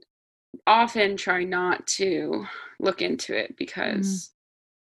often try not to look into it because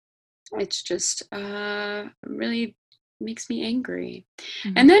it's just really makes me angry.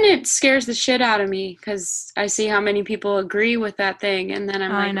 And then it scares the shit out of me because I see how many people agree with that thing, and then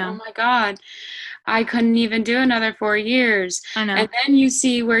I'm like, oh my God, I couldn't even do another 4 years. I know. And then you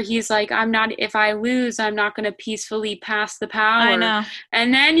see where he's like, if I lose, I'm not going to peacefully pass the power. I know.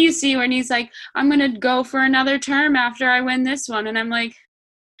 And then you see when he's like, I'm going to go for another term after I win this one. And I'm like,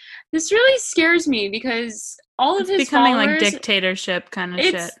 this really scares me because all of his becoming followers, like dictatorship kind of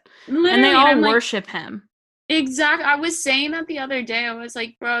shit. Literally, and they all like, worship him. Exactly. I was saying that the other day. I was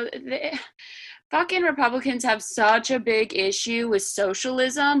like, bro, fucking Republicans have such a big issue with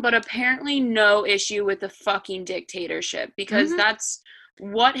socialism, but apparently no issue with the fucking dictatorship because that's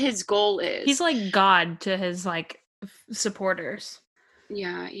what his goal is. He's like God to his like supporters.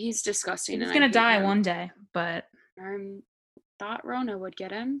 Yeah, he's disgusting. He's gonna die one day, but thought Rona would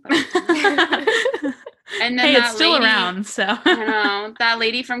get him. But and then hey, that it's still lady, around, so I know that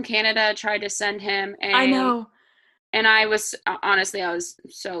lady from Canada tried to send him. I know. And I was honestly, I was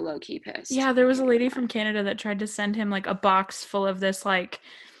so low key pissed. Yeah, there was a lady from Canada that tried to send him like a box full of this like,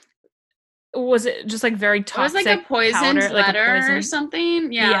 was it just like very toxic? It was like a poisoned powder, letter or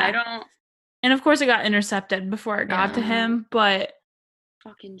something. Yeah, I don't. And of course, it got intercepted before it got to him. But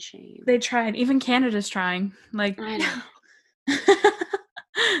fucking shame. They tried. Even Canada's trying. Like I know.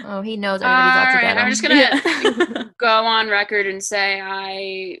 Oh, he knows everybody's out to get him. I'm just gonna go on record and say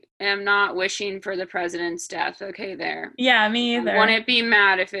I am not wishing for the president's death. Okay, there. Yeah, me either. I wouldn't be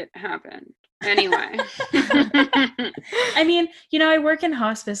mad if it happened. Anyway. I mean, I work in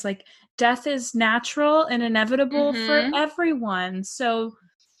hospice. Like, death is natural and inevitable for everyone. So,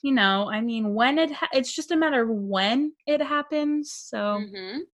 I mean, when it's just a matter of when it happens. So,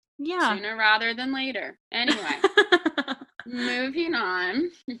 yeah. Sooner rather than later. Anyway. Moving on.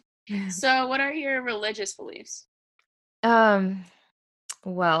 So, what are your religious beliefs?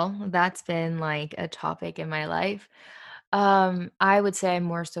 Well, that's been like a topic in my life. I would say I'm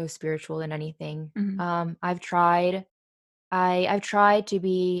more so spiritual than anything. I've tried to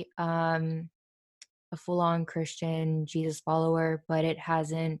be a full-on Christian Jesus follower, but it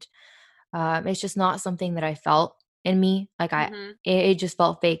hasn't it's just not something that I felt in me. Like it just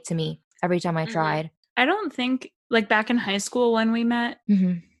felt fake to me every time I tried. I don't think like back in high school when we met,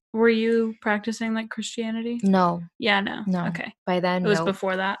 were you practicing like Christianity? No. Yeah, no. Okay. By then, It was no.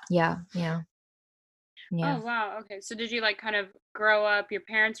 before that. Yeah. Oh, wow. Okay. So did you like kind of grow up, your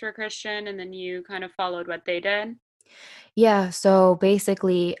parents were Christian and then you kind of followed what they did? Yeah, so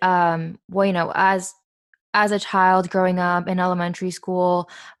basically, well, as a child growing up in elementary school,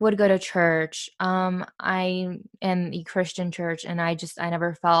 would go to church. I am a Christian church, and I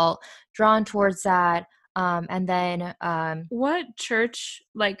never felt drawn towards that. And then, What church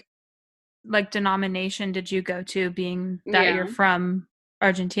like denomination did you go to, being that you're Yeah. from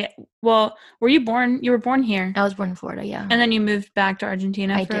Argentina? Well, you were born here I was born in Florida, yeah. and then you moved back to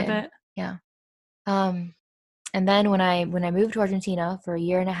Argentina I for a did, bit? yeah. And then when I moved to Argentina for a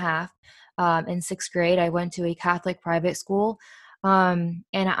year and a half, in sixth grade, I went to a Catholic private school, and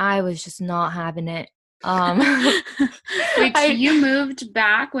I was just not having it. Wait, so you moved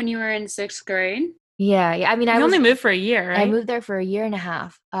back when you were in sixth grade? Yeah. I mean, You only moved for a year, right? I moved there for a year and a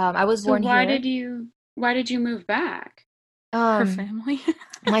half. I was So born here. why did you move back? Her family.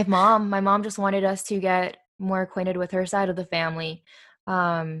 My mom just wanted us to get more acquainted with her side of the family,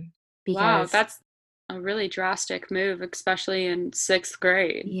 Wow, because that's a really drastic move, especially in sixth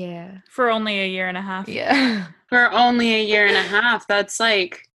grade. yeah, For only a year and a half. yeah. For only a year and a half, that's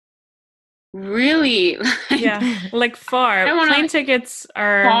like really Yeah, like far. I wanna Plane tickets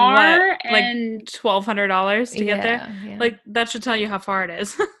are far what, like and $1,200 to get there? Yeah. Like that should tell you how far it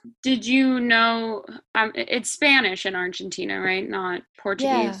is. did you know it's Spanish in Argentina, right? Not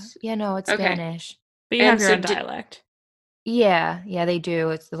Portuguese. Yeah, no, it's Okay. Spanish. But you And have your so own dialect. Yeah, they do.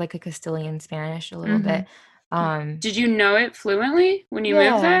 It's like a Castilian Spanish a little bit. did you know it fluently when you moved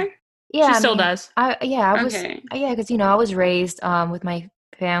Yeah. there? Yeah, She I still mean, does. I was, Okay. yeah, because I was raised with my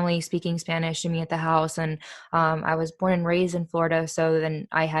family speaking Spanish to me at the house, and I was born and raised in Florida, so then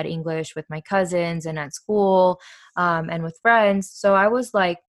I had English with my cousins and at school, and with friends. So I was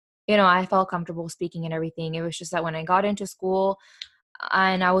like, I felt comfortable speaking and everything. It was just that when I got into school,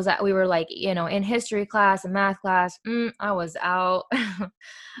 and we were like, in history class and math class, I was out.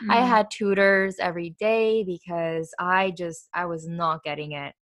 I had tutors every day because I was not getting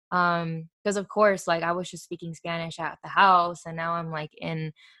it. Because of course, like I was just speaking Spanish at the house, and now I'm like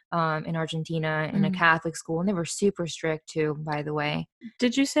in Argentina in a Catholic school, and they were super strict too, by the way.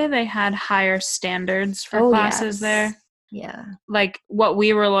 Did you say they had higher standards for Oh, classes yes. there? Yeah. Like what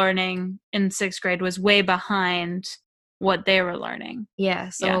we were learning in sixth grade was way behind what they were learning. Yeah.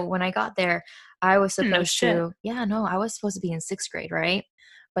 So when I got there, I was supposed shit. I was supposed to be in sixth grade, right?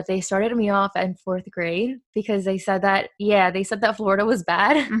 But they started me off in fourth grade because they said that Florida was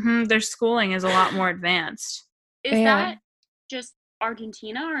bad. Their schooling is a lot more advanced. Is that just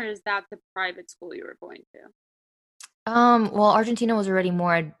Argentina or is that the private school you were going to? Well, Argentina was already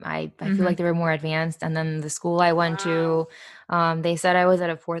more, I feel like they were more advanced. And then the school I went to, they said I was at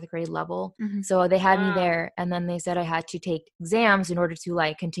a fourth grade level. So they had me there. And then they said I had to take exams in order to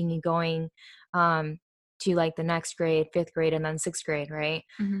like continue going to like the next grade, fifth grade, and then sixth grade, right?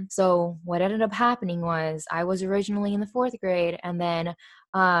 So what ended up happening was I was originally in the fourth grade, and then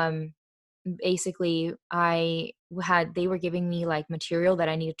basically they were giving me like material that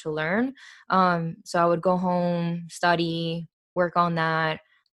I needed to learn. So I would go home, study, work on that.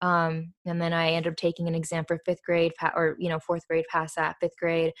 And then I ended up taking an exam for fifth grade, fourth grade, pass that, fifth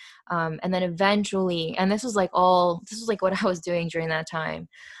grade. And then eventually, and this was like what I was doing during that time.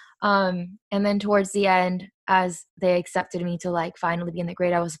 And then towards the end, as they accepted me to like finally be in the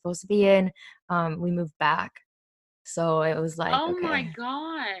grade I was supposed to be in, we moved back. So it was like, Oh okay. my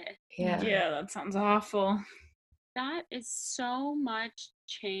God. Yeah, that sounds awful. That is so much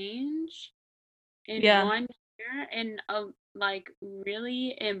change in Yeah. 1 year in a like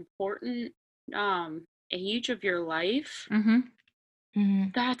really important age of your life.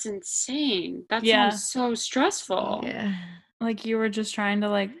 That's insane. That sounds so stressful. Yeah. Like you were just trying to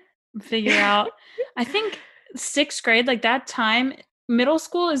like figure out. I think sixth grade, like that time, middle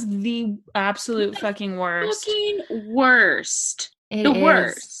school is the absolute fucking worst. Fucking worst. It The is.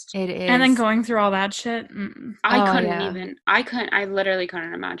 worst. It is. And then going through all that shit. I literally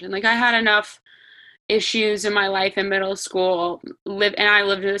couldn't imagine. Like I had enough issues in my life in middle school, and I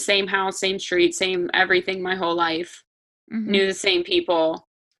lived in the same house, same street, same everything my whole life. Knew the same people.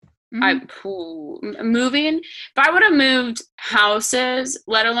 Moving, if I would have moved houses,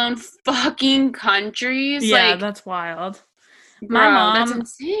 let alone fucking countries, yeah, like that's wild. bro, My mom, that's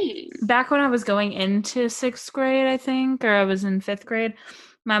insane. back when I was going into sixth grade, I think, or I was in fifth grade,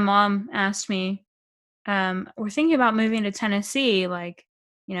 my mom asked me, we're thinking about moving to Tennessee. Like,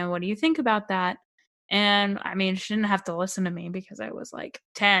 what do you think about that? And I mean, she didn't have to listen to me because I was like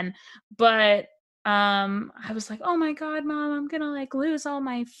 10, but I was like, oh my God, Mom, I'm gonna like lose all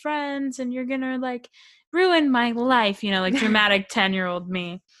my friends and you're gonna like ruin my life, like dramatic 10-year-old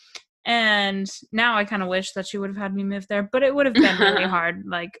me. And now I kind of wish that she would have had me move there, but it would have been really hard,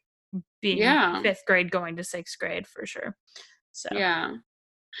 like being 5th grade going to 6th grade for sure. So yeah.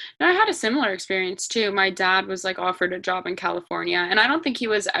 No, I had a similar experience too. My dad was like offered a job in California, and I don't think he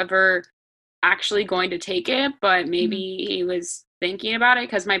was ever actually going to take it, but maybe he was thinking about it,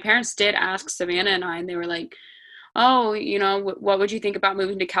 because my parents did ask Savannah and I, and they were like, oh, what would you think about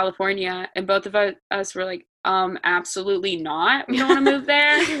moving to California? And both of us were like, absolutely not. We don't want to move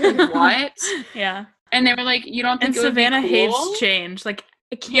there. Like, what? Yeah. And they were like, you don't think and it would Savannah be cool? hates change. Like,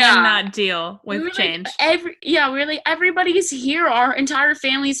 I cannot deal with change. We were like, everybody's here. Our entire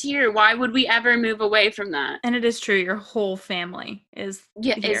family's here. Why would we ever move away from that? And it is true. Your whole family is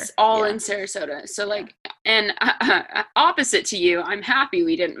here. It's all in Sarasota. So like, and opposite to you, I'm happy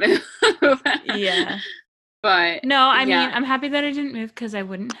we didn't move. Yeah. But no, I mean, I'm happy that I didn't move, because I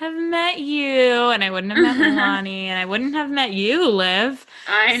wouldn't have met you, and I wouldn't have met Lonnie, and I wouldn't have met you, Liv.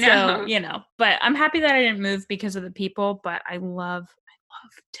 I know. So, but I'm happy that I didn't move because of the people, but I love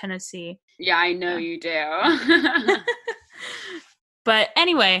Tennessee. Yeah, I know you do. But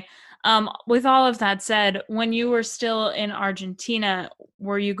anyway, with all of that said, when you were still in Argentina,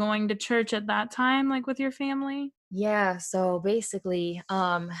 were you going to church at that time, like with your family? Yeah, so basically,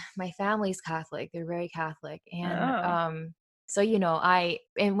 my family's Catholic. They're very Catholic. And so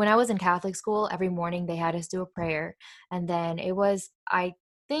and when I was in Catholic school, every morning they had us do a prayer. And then I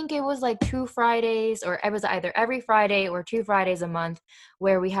think it was like 2 Fridays, or it was either every Friday or 2 Fridays a month,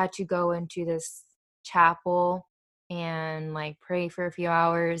 where we had to go into this chapel and like pray for a few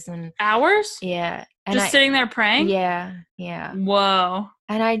hours. And hours? Yeah. And just sitting there praying? Yeah. Whoa.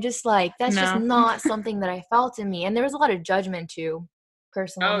 And I just that's just not something that I felt in me. And there was a lot of judgment too,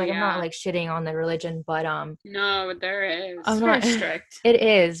 personally. I'm not like shitting on the religion, but no, there is. It's very strict. It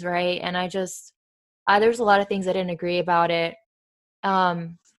is, right? And I just there's a lot of things I didn't agree about it.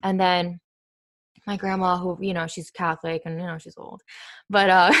 And then my grandma, who, she's Catholic and, she's old,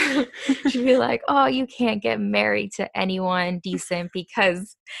 but she'd be like, oh, you can't get married to anyone decent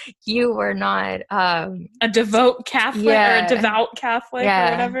because you were not a devout Catholic or a devout Catholic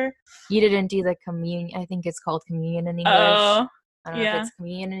or whatever. You didn't do the communion. I think it's called communion in English. Oh, I don't know if it's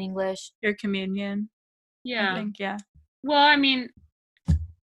communion in English. Your communion. Yeah. I think, Well, I mean,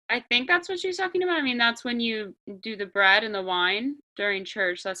 I think that's what she's talking about. I mean, that's when you do the bread and the wine during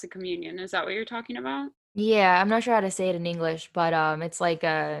church. That's the communion. Is that what you're talking about? Yeah, I'm not sure how to say it in English, but it's like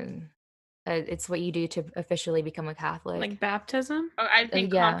it's what you do to officially become a Catholic. Like baptism? Oh, I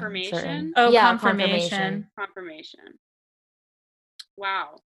think confirmation. Certain. Oh, yeah, confirmation.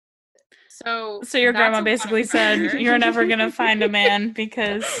 Wow. So your grandma basically said you're never gonna find a man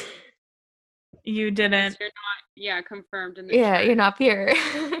because you didn't. You're not, confirmed in the church. You're not pure.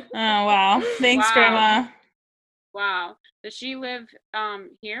 Oh wow! Thanks, Grandma. Wow. Does she live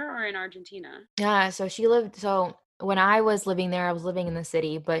here or in Argentina? Yeah, so when I was living there, I was living in the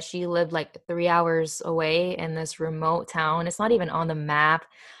city, but she lived like 3 hours away in this remote town. It's not even on the map.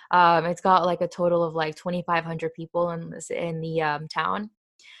 It's got like a total of like 2,500 people in the town.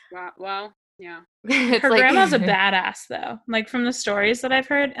 Wow. Well, yeah. Her grandma's a badass though. Like from the stories that I've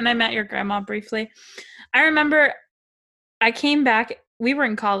heard, and I met your grandma briefly. I remember I came back, we were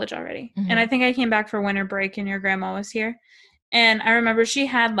in college already, and I think I came back for winter break and your grandma was here. And I remember she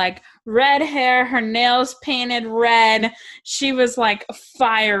had like red hair, her nails painted red. She was like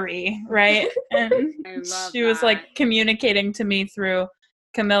fiery, right? And she was like communicating to me through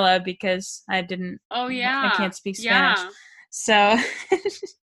Camila because I can't speak Spanish. Yeah. So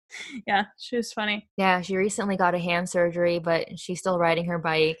yeah, she was funny. Yeah, she recently got a hand surgery, but she's still riding her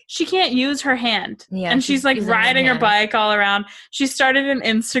bike. She can't use her hand. Yeah, and she's like riding her bike all around. She started an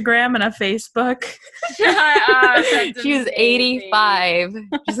Instagram and a Facebook. She was 85. Oh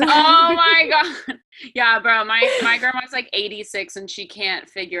my God. Yeah, bro. My grandma's like 86 and she can't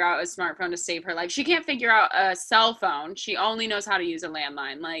figure out a smartphone to save her life. She can't figure out a cell phone. She only knows how to use a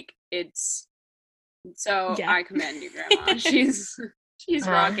landline. Like I commend you, Grandma. She's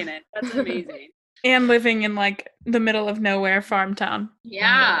rocking it. That's amazing. And living in like the middle of nowhere farm town.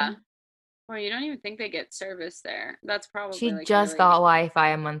 Yeah. Well, you don't even think they get service there. That's probably she just got Wi-Fi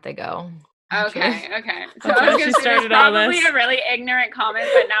a month ago. Okay. So I was going to say it's probably a really ignorant comment,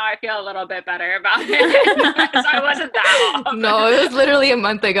 but now I feel a little bit better about it. So I wasn't that off. No, it was literally a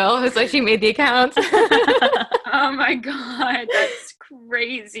month ago. It's like she made the account. Oh my God, that's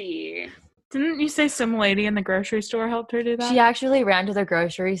crazy. Didn't you say some lady in the grocery store helped her do that? She actually ran to the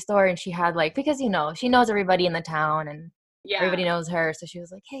grocery store and she had because she knows everybody in the town and everybody knows her. So she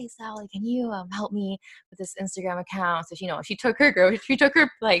was like, "Hey, Sally, can you help me with this Instagram account?" So she took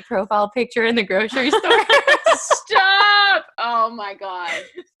her like profile picture in the grocery store. Stop! Oh my god.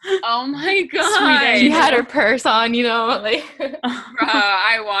 Oh my god. She had her purse on, like. Bro,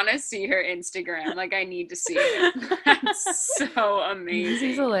 I want to see her Instagram. Like, I need to see it. That's so amazing.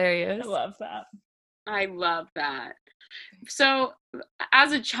 She's hilarious. I love that. I love that. So,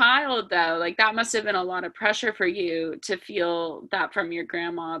 as a child, though, like, that must have been a lot of pressure for you to feel that from your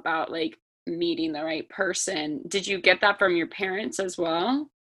grandma about, like, meeting the right person. Did you get that from your parents as well?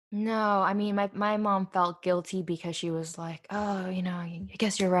 No, I mean, my mom felt guilty because she was like, "Oh, I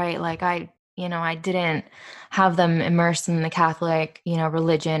guess you're right. Like I didn't have them immersed in the Catholic,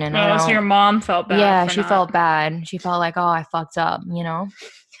 religion, and I Oh, so your don't." mom felt bad Yeah, for she not. felt bad. She felt like, "Oh, I fucked up,"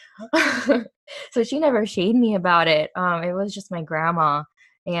 So she never shamed me about it. It was just my grandma.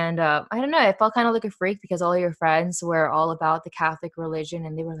 And I don't know, I felt kind of like a freak because all your friends were all about the Catholic religion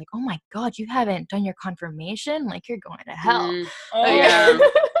and they were like, "Oh my God, you haven't done your confirmation? Like you're going to hell." Oh, Yeah.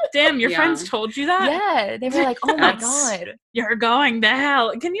 damn, your Yeah. friends told you that? Yeah, they were like, "Oh my That's- God." You're going to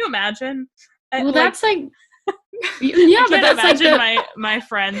hell. Can you imagine? Well, that's like, I yeah, but can't that's like imagine my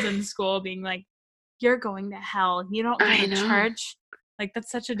friends in school being like, "You're going to hell. You don't go I to know. church." Like,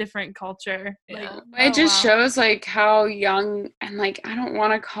 that's such a different culture. Like, Yeah. It just wow. shows like how young and like I don't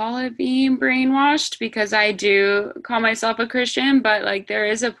want to call it being brainwashed because I do call myself a Christian, but like there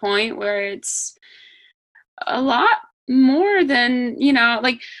is a point where it's a lot more than,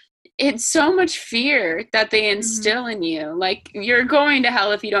 like it's so much fear that they instill in you. Like you're going to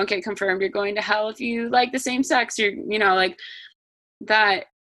hell if you don't get confirmed, you're going to hell if you like the same sex, you're like that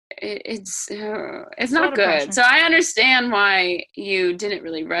it's a lot not of good. pressure. So I understand why you didn't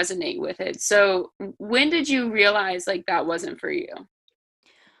really resonate with it. So when did you realize like that wasn't for you?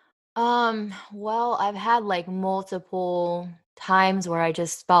 Well, I've had like multiple times where I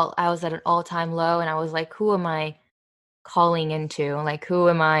just felt I was at an all-time low and I was like, who am I calling into? Like who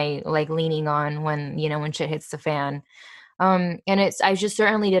am I like leaning on when shit hits the fan? And I just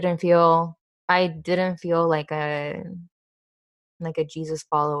certainly I didn't feel like a Jesus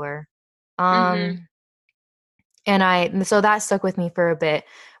follower. Mm-hmm. And so that stuck with me for a bit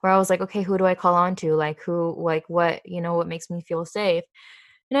where I was like, okay, who do I call on to? Like who, like what makes me feel safe?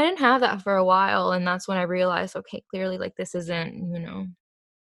 And I didn't have that for a while. And that's when I realized, okay, clearly like this isn't,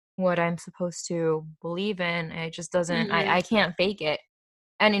 what I'm supposed to believe in. It just doesn't, Mm-hmm. I can't fake it.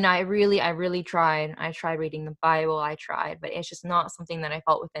 And I really tried. I tried reading the Bible. I tried, but it's just not something that I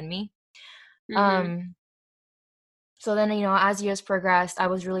felt within me. Mm-hmm. Um, So then, as years progressed, I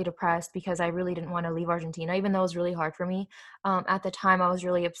was really depressed because I really didn't want to leave Argentina, even though it was really hard for me. At the time, I was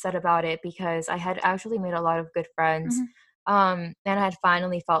really upset about it because I had actually made a lot of good friends. And I had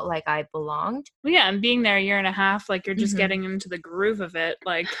finally felt like I belonged. Well, yeah, and being there a year and a half, like you're just Mhm. getting into the groove of it,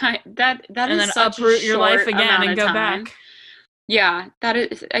 like that and is then such a uproot your life short again amount and of go time. back. Yeah, that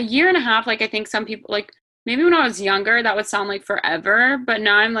is a year and a half. Like I think some people like maybe when I was younger that would sound like forever, but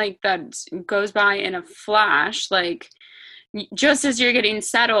now I'm like that goes by in a flash. Like just as you're getting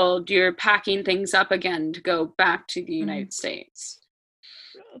settled, you're packing things up again to go back to the United States.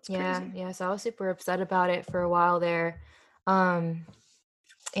 That's Yeah, crazy. yeah. So I was super upset about it for a while there. Um,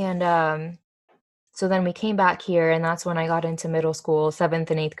 and so then we came back here, and that's when I got into middle school,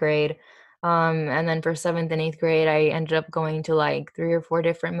 7th and 8th grade. And then for 7th and 8th grade, I ended up going to like 3 or 4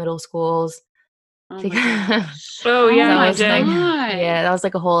 different middle schools. Oh my Because gosh. Oh, Oh yeah, my you was like, did. yeah, God. that was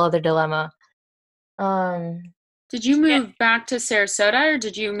like a whole other dilemma. Um, Did you Yeah. move back to Sarasota or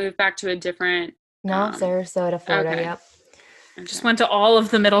did you move back to a different no, Sarasota, Florida. okay. Yep. Just Okay. went to all of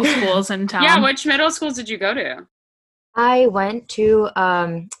the middle schools in Yeah, town. which middle schools did you go to? I went to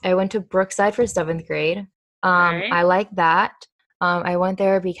Brookside for 7th grade. Okay. I like that. I went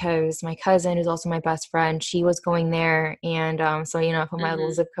there because my cousin, who's also my best friend, she was going there, and so I put my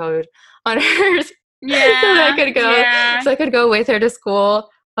little zip code on hers so that I Yeah, could go, yeah. so I could go with her to school.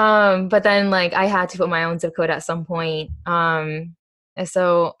 But then like I had to put my own zip code at some point. And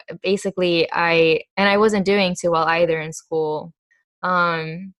so basically, I wasn't doing too well either in school.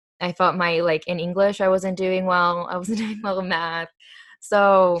 I felt in English, I wasn't doing well. I wasn't doing well in math.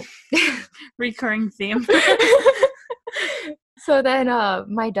 So, Recurring theme. so then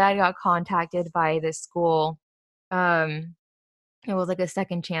my dad got contacted by this school. Um, it was like a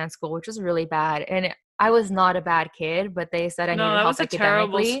second chance school, which was really bad. And I was not a bad kid, but they said I No, needed that help was a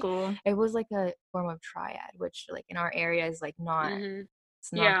terrible academically. school. It was like a form of triad, which like in our area is like not, Mm-hmm.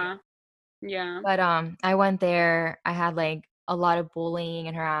 it's not good. Yeah, yeah. But I went there. I had like a lot of bullying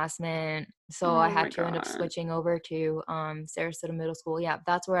and harassment, so I Oh my had to end up God. switching over to Sarasota Middle School. Yeah,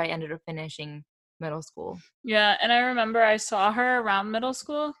 that's where I ended up finishing middle school. Yeah, and I remember I saw her around middle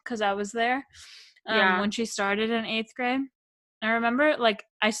school because I was there Yeah. when she started in 8th grade. I remember, like,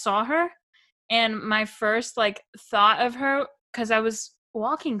 I saw her, and my first, like, thought of her, because I was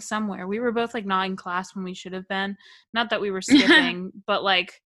walking somewhere. We were both, like, not in class when we should have been. Not that we were skipping, but,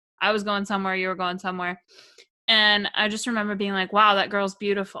 like, I was going somewhere, you were going somewhere. And I just remember being like, wow, that girl's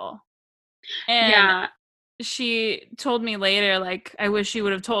beautiful. And Yeah. she told me later, like, I wish she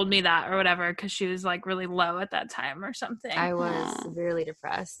would have told me that or whatever, because she was, like, really low at that time or something. I was Aw. severely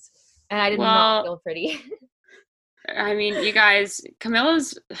depressed, and I did not Well, feel pretty. I mean, you guys,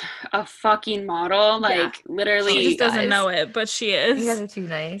 Camilla's a fucking model. Like, She literally, just doesn't guys. know it, but she You guys is. are too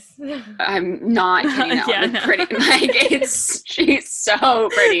nice. I'm not kidding. Out. Yeah, The no. pretty, like, she's so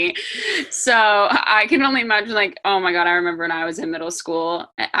pretty. So I can only imagine, like, oh my God, I remember when I was in middle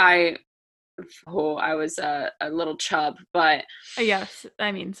school, I was a little chub, but Yes,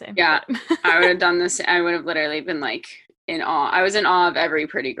 I mean, same. yeah, but- I would have done this. I would have literally been like in awe. I was in awe of every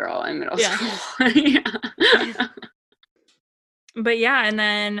pretty girl in middle Yeah. school. Yeah. But yeah, and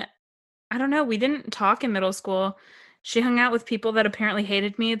then I don't know, we didn't talk in middle school. She hung out with people that apparently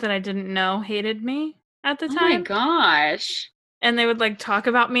hated me that I didn't know hated me at the Oh my time. gosh. And they would like talk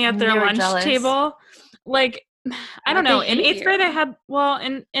about me at And their they were lunch jealous. table. Like, I don't Why'd they know. In hate 8th grade I you? had, well,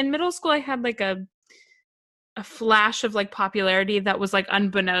 in middle school I had like a flash of like popularity that was like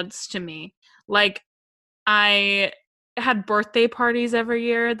unbeknownst to me. Like, I had birthday parties every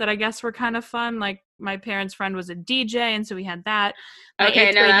year that I guess were kind of fun. Like, my parents' friend was a DJ, and so we had that. My Okay,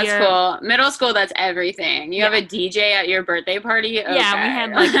 8th no, grade that's year, cool. Middle school, that's everything. You have Yeah. a DJ at your birthday party? Okay. Yeah, we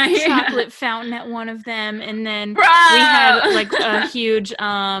had like chocolate fountain at one of them, and then Bro! we had like a huge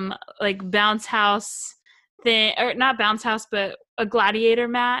like bounce house thing, or not bounce house, but a gladiator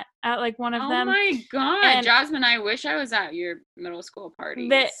mat at like one of Oh them. my God, And Jasmine, I wish I was at your middle school parties.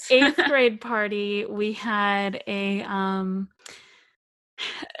 the 8th grade party, we had a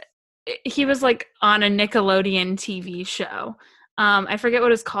he was like on a Nickelodeon TV show. I forget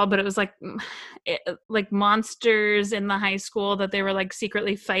what it's called, but it was like like monsters in the high school that they were like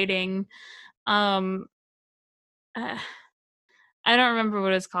secretly fighting. Um, uh, I don't remember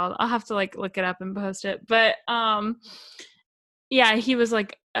what it's called. I'll have to like look it up and post it. But yeah, he was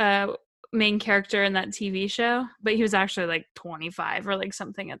like a main character in that TV show, but he was actually like 25 or like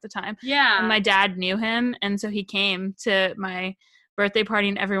something at the time. Yeah. And my dad knew him, and so he came to my birthday party,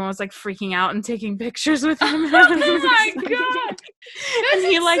 and everyone was like freaking out and taking pictures with him. Oh my God. That's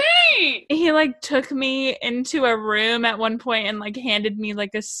And insane. he like took me into a room at one point and like handed me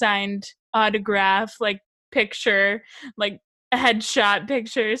like a signed autograph, like picture, like a headshot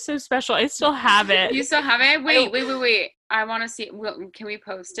picture. So special. I still have it. You still have it? Wait. I want to see. Can we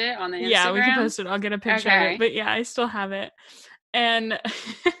post it on the Instagram? Yeah, we can post it. I'll get a picture of Okay. it. But yeah, I still have it. And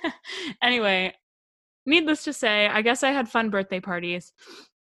anyway, needless to say, I guess I had fun birthday parties.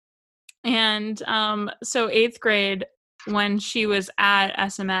 And so 8th grade, when she was at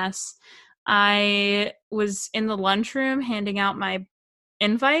SMS, I was in the lunchroom handing out my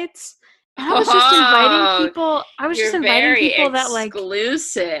invites. And I was just inviting people. I was just inviting people that like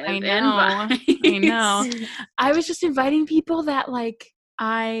exclusive. I know. I was just inviting people that like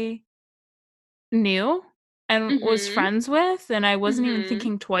I knew and was Mhm. friends with, and I wasn't even Mhm.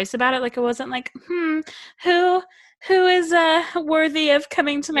 thinking twice about it. Like, I wasn't like, who is worthy of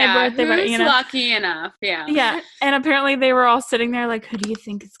coming to my birthday party, who's lucky enough? Yeah. And apparently they were all sitting there like, who do you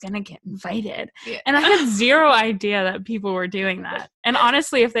think is gonna get invited? Yeah. And I had zero idea that people were doing that. And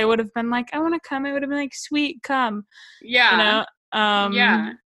honestly, if they would have been like, I want to come, it would have been like, sweet, come. Yeah.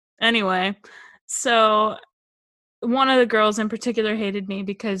 Yeah. Anyway, so one of the girls in particular hated me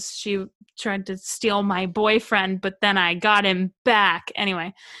because she tried to steal my boyfriend, but then I got him back.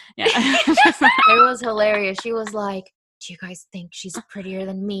 Anyway, yeah. It was hilarious. She was like, do you guys think she's prettier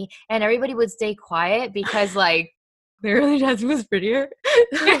than me? And everybody would stay quiet because like clearly Jasmine was prettier.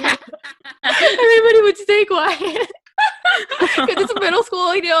 Everybody would stay quiet. Because it's middle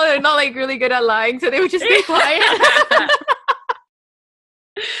school, you know, they're not like really good at lying, so they would just stay quiet.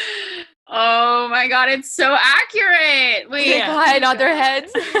 Oh my God, it's so accurate. Wait, Stay quiet on their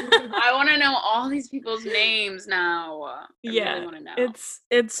heads. I want to know all these people's names now. I really want to know.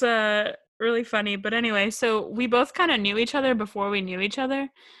 It's really funny. But anyway, so we both kind of knew each other before we knew each other,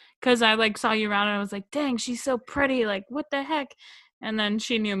 because I like saw you around and I was like, dang, she's so pretty, like what the heck. And then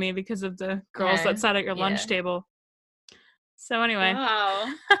she knew me because of the girls that sat at your lunch table. So anyway.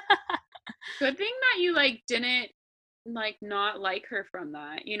 Wow. Good thing that you like didn't like not like her from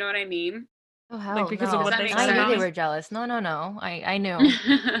that. You know what I mean? Oh hell, Like, because of no. what they said I knew about they me? were jealous. No. I knew.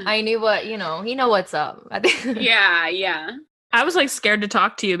 I knew what, you know, he know what's up. Yeah. I was like scared to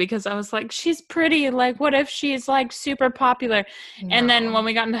talk to you because I was like, she's pretty. Like, what if she's like super popular? And then when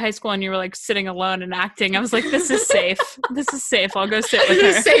we got into high school and you were like sitting alone and acting, I was like, this is safe. This is safe. I'll go sit with her.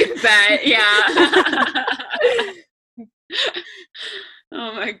 This is a safe bet. Yeah.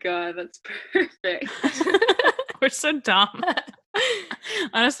 Oh my God, that's perfect. We're so dumb.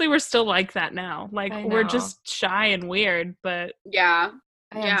 Honestly, we're still like that now. Like, we're just shy and weird, but yeah.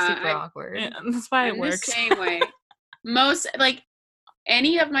 I am super awkward. Yeah, that's why it I'm works. the same way. Most, like,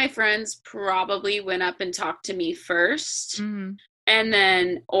 any of my friends probably went up and talked to me first. Mm-hmm. And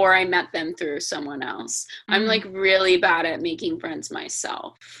then, or I met them through someone else. Mm-hmm. I'm like really bad at making friends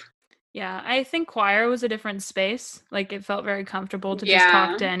myself. Yeah, I think choir was a different space. Like, it felt very comfortable to just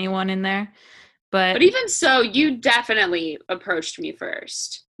talk to anyone in there. But even so, you definitely approached me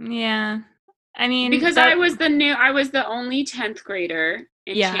first. Yeah. I mean, because I was the only 10th grader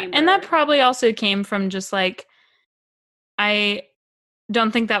in chamber. And that probably also came from just like, I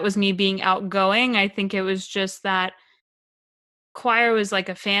don't think that was me being outgoing. I think it was just that choir was like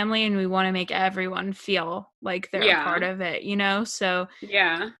a family and we want to make everyone feel like they're a part of it, you know? So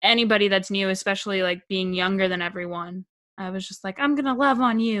anybody that's new, especially like being younger than everyone, I was just like, I'm going to love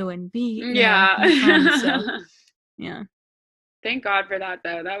on you and be, you know, my friend. So, yeah. Thank God for that,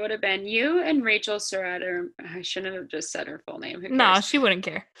 though. That would have been you and Rachel Surratt, or I shouldn't have just said her full name. No, she wouldn't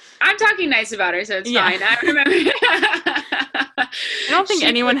care. I'm talking nice about her, so it's fine. I remember. I don't think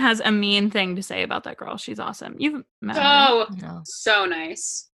anyone has a mean thing to say about that girl. She's awesome. You've met her. Oh, so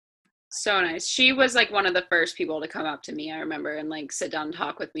nice. So nice. She was like one of the first people to come up to me, I remember, and like sit down and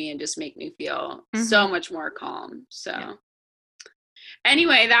talk with me and just make me feel so much more calm. So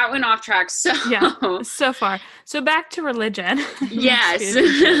anyway, that went off track. So so far. So back to religion. Yes.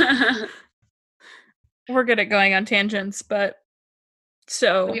 We're good at going on tangents, but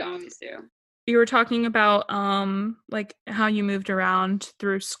so we always do. You were talking about like how you moved around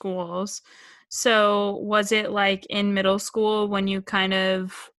through schools. So was it like in middle school when you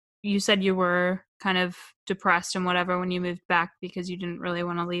said you were kind of depressed and whatever when you moved back because you didn't really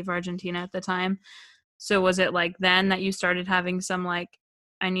want to leave Argentina at the time? So was it like then that you started having some like,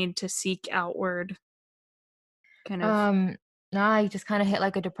 I need to seek outward kind of? No, I just kind of hit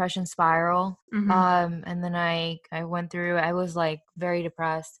like a depression spiral. Mm-hmm. And then I went through, I was like very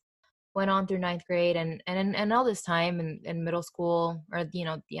depressed, went on through 9th grade and all this time in middle school, or, you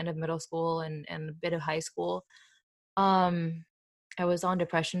know, the end of middle school and a bit of high school. I was on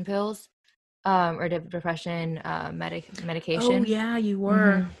depression pills, or depression medication. Oh yeah, you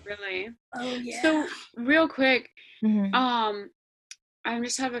were. Really? Oh yeah. So real quick, I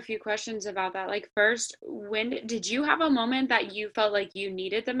just have a few questions about that. Like, first, when did you have a moment that you felt like you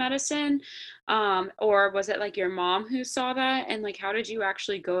needed the medicine? Or was it like your mom who saw that? And like, how did you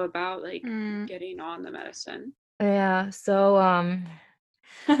actually go about like getting on the medicine? Yeah. So,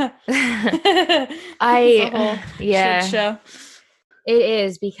 shit show. It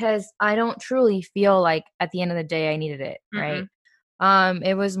is, because I don't truly feel like at the end of the day I needed it, right?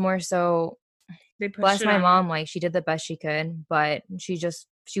 It was more so, bless my mom, like she did the best she could, but she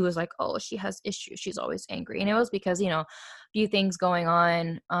was like, oh, she has issues, she's always angry. And it was because, you know, a few things going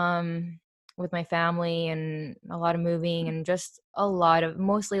on with my family and a lot of moving and just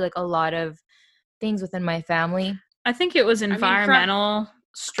mostly a lot of things within my family. I think it was environmental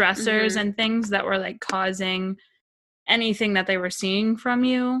stressors and things that were like causing anything that they were seeing from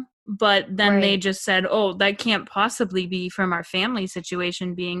you. But then they just said, oh, that can't possibly be from our family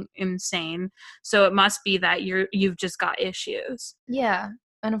situation being insane. So it must be that you've just got issues. Yeah.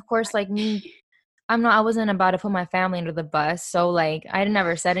 And of course, like me, I wasn't about to put my family under the bus. So like, I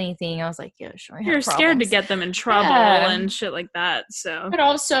never said anything. I was like, yeah, sure. You're scared to get them in trouble and shit like that. So, but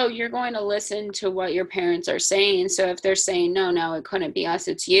also you're going to listen to what your parents are saying. So if they're saying, no, it couldn't be us,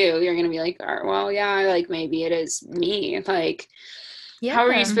 it's you, you're going to be like, all right, well, yeah, like maybe it is me. Like, how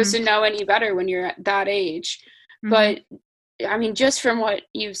are you supposed to know any better when you're at that age? But I mean, just from what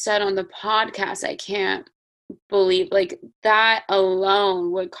you've said on the podcast, I can't believe like that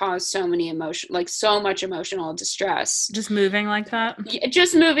alone would cause so much emotional distress. Just moving like that?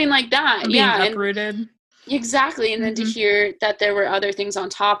 Just moving like that. Being uprooted. Exactly. And then to hear that there were other things on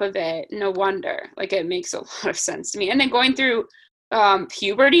top of it, no wonder. Like, it makes a lot of sense to me. And then going through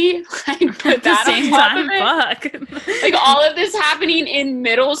puberty, like put that on top of it. Like all of this happening in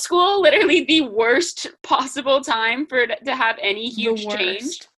middle school, literally the worst possible time to have any huge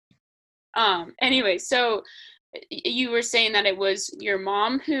change. Anyway, so you were saying that it was your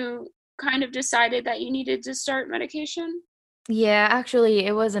mom who kind of decided that you needed to start medication? Yeah, actually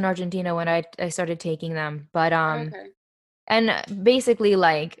it was in Argentina when I started taking them. But and basically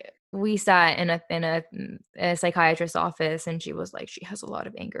like we sat in a psychiatrist's office, and she was like, she has a lot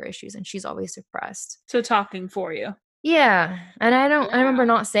of anger issues and she's always depressed. So talking for you. Yeah. And I remember Yeah.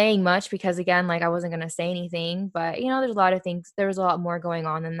 not saying much because, again, like, I wasn't going to say anything, but there's a lot of things. There was a lot more going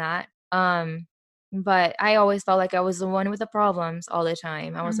on than that. But I always felt like I was the one with the problems all the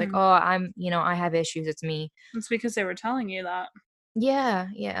time. I was like, Mhm. oh, I have issues. It's me. It's because they were telling you that. Yeah,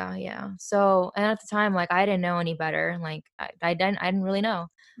 yeah, yeah. So, and at the time, like, I didn't know any better. Like, I didn't really know.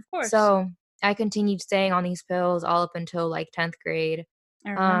 Of course. So I continued staying on these pills all up until like 10th grade.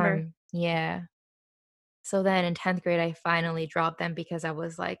 I remember. Yeah. So then in 10th grade, I finally dropped them because I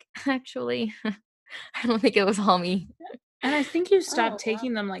was like, actually, I don't think it was all me. And I think you Oh, stopped wow.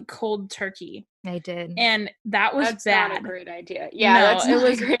 taking them like cold turkey. I did. And that was That's not a bad. great idea. Yeah, No, that's it not a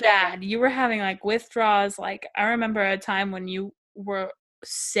was great bad. idea. You were having like withdrawals. Like I remember a time when you were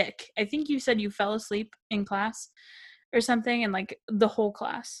sick. I think you said you fell asleep in class or something, and like the whole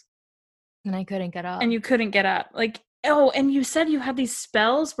class. And I couldn't get up. And you couldn't get up. Like, oh, and you said you had these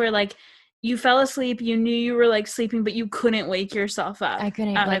spells where like you fell asleep, you knew you were like sleeping, but you couldn't wake yourself up. I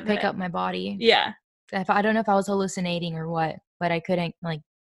couldn't out like of pick it. up my body. Yeah. I don't know if I was hallucinating or what, but I couldn't like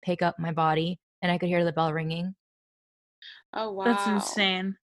pick up my body, and I could hear the bell ringing. Oh, That's wow.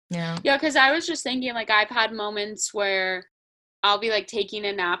 insane. Yeah. Yeah, because I was just thinking, like, I've had moments where I'll be like taking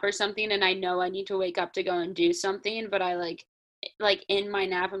a nap or something, and I know I need to wake up to go and do something, but I like in my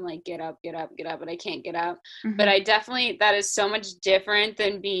nap, I'm like, get up, get up, get up, but I can't get up. But Mhm. I definitely, that is so much different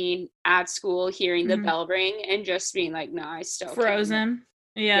than being at school, hearing the Mhm. bell ring, and just being like, no, I still can't move. Frozen.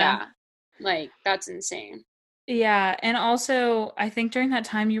 Yeah. Yeah, like that's insane. Yeah, and also I think during that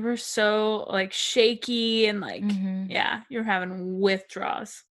time you were so like shaky and like yeah, you were having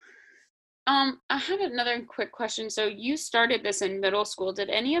withdrawals. I had another quick question. So you started this in middle school. Did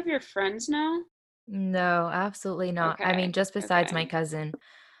any of your friends know? No, absolutely not. I mean, Okay, just besides my okay. cousin.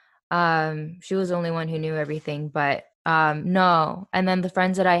 She was the only one who knew everything, but no. And then the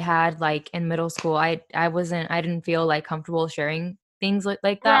friends that I had like in middle school, I didn't feel like comfortable sharing things like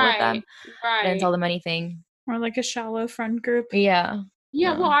that with them. Right, I didn't tell right. them anything. Or like a shallow friend group. Yeah.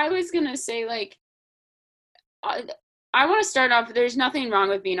 Yeah, well, No. I was gonna say like I, I want to start off. There's nothing wrong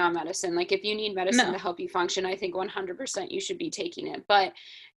with being on medicine. Like, if you need medicine No. to help you function, I think 100% you should be taking it. But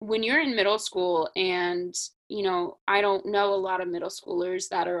when you're in middle school, and I don't know a lot of middle schoolers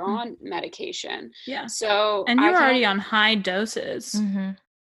that are Mm. on medication. Yeah. So And you I were can already only, on high doses.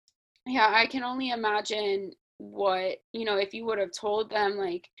 yeah, I can only imagine what, if you would have told them,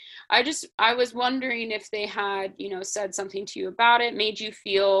 like, I was wondering if they had, said something to you about it, made you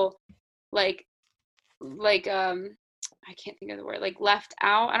feel like like I can't think of the word, like left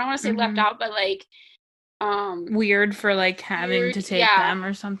out. I don't want to say left Mhm. out, but like Weird for like having weird. to take Yeah. them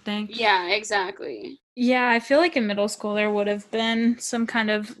or something. Yeah, exactly. Yeah, I feel like in middle school there would have been some kind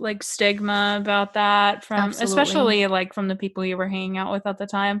of like stigma about that from Absolutely. especially like from the people you were hanging out with at the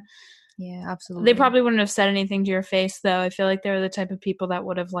time. Yeah, They absolutely. probably wouldn't have said anything to your face though. I feel like they were the type of people that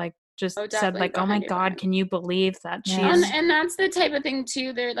would have like just Oh, said definitely like, "Oh my behind your god, back. can you believe that Yeah. she's And that's the type of thing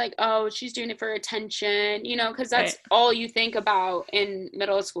too. They're like, oh, she's doing it for attention, because right." that's all you think about in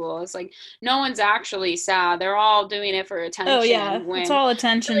middle school. It's like no one's actually sad. They're all doing it for Oh yeah, attention. it's When all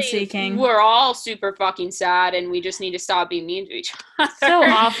attention really seeking. we're all super fucking sad, and we just need to stop being mean to each So other.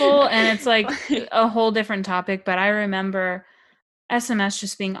 awful, and it's like a whole different topic, but I remember SMS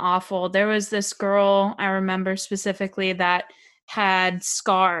just being awful. There was this girl I remember specifically that had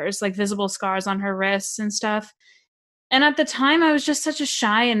scars, like visible scars on her wrists and stuff. And at the time I was just such a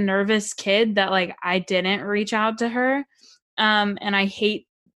shy and nervous kid that like I didn't reach out to her. And I hate,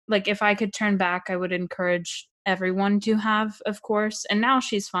 like, if I could turn back, I would encourage everyone to have, of course. And now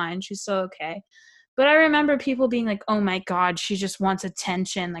she's fine. She's still okay. But I remember people being like, "Oh my god, she just wants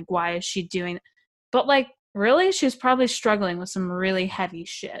attention. Like, why is she doing?" But like, really, she was probably struggling with some really heavy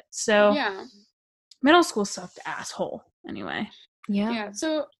shit. So Yeah. middle school sucked asshole. Anyway. Yeah. Yeah.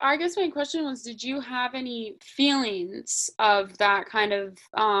 So I guess my question was, did you have any feelings of that kind of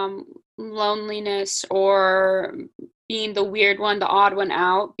loneliness, or being the weird one, the odd one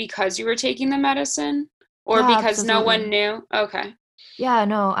out, because you were taking the medicine, or Yeah, because no one absolutely. knew? Okay. Yeah,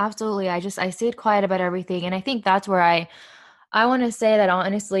 no, absolutely. I stayed quiet about everything, and I think that's where I want to say that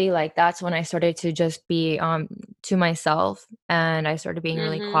honestly, like, that's when I started to just be to myself, and I started being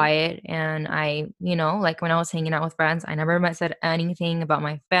really Mm-hmm. quiet. And like when I was hanging out with friends, I never said anything about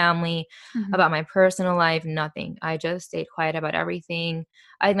my family, Mm-hmm. about my personal life, nothing. I just stayed quiet about everything.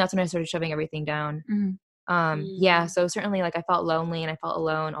 I think that's when I started shoving everything down. Mm-hmm. Yeah, Mm. so certainly, like, I felt lonely and I felt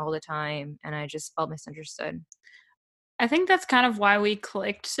alone all the time, and I just felt misunderstood. I think that's kind of why we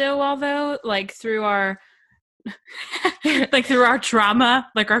clicked so well, though, like through our like through our trauma,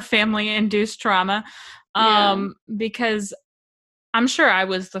 like our family induced trauma. Because I'm sure I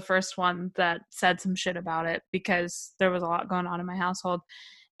was the first one that said some shit about it because there was a lot going on in my household.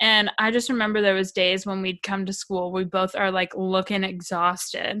 And I just remember there was days when we'd come to school, we both are like looking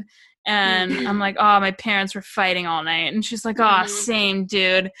exhausted. And I'm like, oh, my parents were fighting all night. And she's like, oh, same,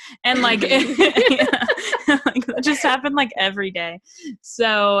 dude. And like, like that just happened like every day.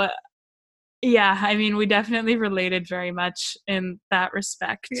 So yeah, I mean, we definitely related very much in that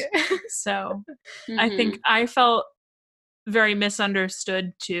respect. So I think I felt very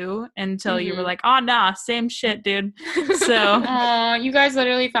misunderstood too until you were like, oh, nah, same shit, dude. So oh, you guys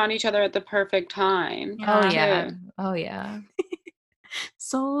literally found each other at the perfect time. Oh yeah.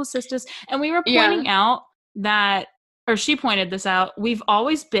 Soul sisters. And we were pointing out that, or she pointed this out, we've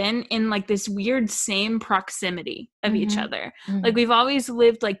always been in like this weird same proximity of each other. Like we've always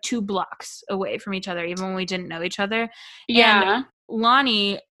lived like 2 blocks away from each other, even when we didn't know each other. And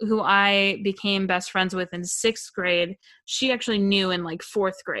Lonnie, who I became best friends with in 6th grade, she actually knew in like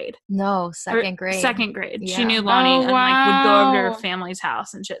 4th grade. No, 2nd grade. 2nd grade. Yeah. She knew Lonnie and like would go over to her family's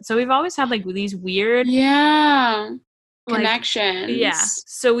house and shit. So we've always had like these weird connections. Yeah.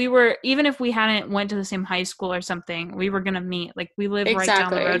 So we were, even if we hadn't went to the same high school or something, we were going to meet. Like we live right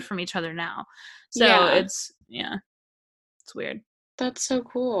down the road from each other now. So it's weird. That's so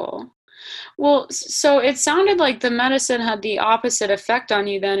cool. Well, so it sounded like the medicine had the opposite effect on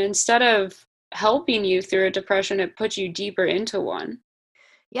you then. Instead of helping you through a depression, it put you deeper into one.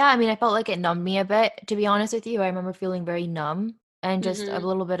 Yeah, I mean, I felt like it numbed me a bit, to be honest with you. I remember feeling very numb and just a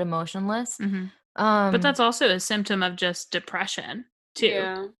little bit emotionless. But that's also a symptom of just depression too.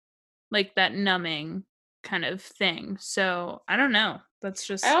 Yeah. Like that numbing kind of thing. So I don't know. That's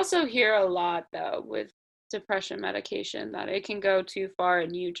just. I also hear a lot though with depression medication that it can go too far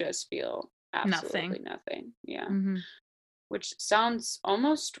and you just feel absolutely nothing. Yeah. Which sounds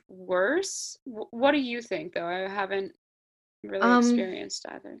almost worse. What do you think though? I haven't really experienced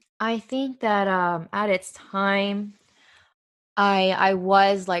either. I think that at its time I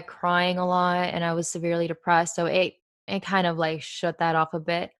was like crying a lot and I was severely depressed, so it kind of like shut that off a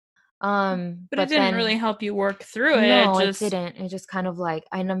bit. But it didn't really help you work through it. No, it didn't. It just kind of like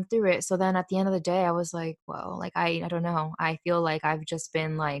I numbed through it. So then at the end of the day, I was like, well, like I don't know. I feel like I've just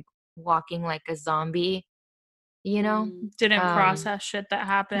been like walking like a zombie, you know? Didn't process shit that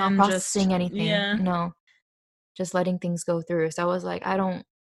happened. Not processing anything. Yeah. No. Just letting things go through. So I was like, I don't.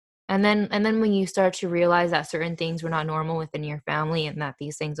 And then when you start to realize that certain things were not normal within your family and that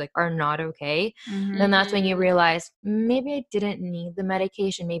these things like are not okay, then that's when you realize maybe I didn't need the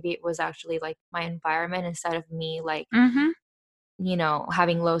medication. Maybe it was actually like my environment instead of me like, you know,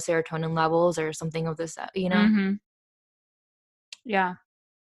 having low serotonin levels or something of this, you know? Yeah.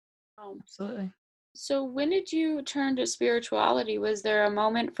 Absolutely. So when did you turn to spirituality? Was there a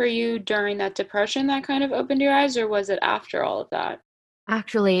moment for you during that depression that kind of opened your eyes, or was it after all of that?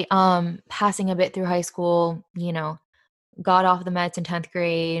 Actually, passing a bit through high school, you know, got off the meds in 10th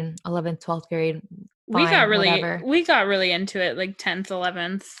grade, 11th, 12th grade. We got really into it like 10th,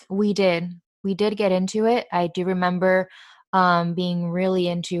 11th. We did get into it. I do remember being really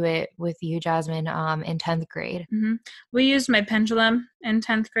into it with you, Jasmine, in 10th grade. We used my pendulum in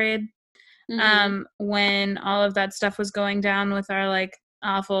 10th grade. When all of that stuff was going down with our like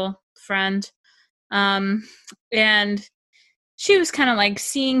awful friend. And she was kind of like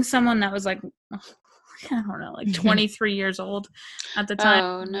seeing someone that was like, I don't know, like 23 years old at the time.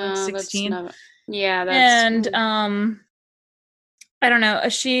 Oh no, like 16. That's that's. And I don't know.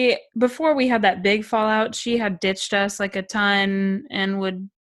 Before we had that big fallout, she had ditched us like a ton and would,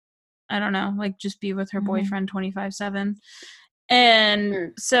 I don't know, like just be with her boyfriend 24/7.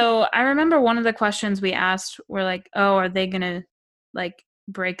 And so I remember one of the questions we asked were like, oh, are they going to like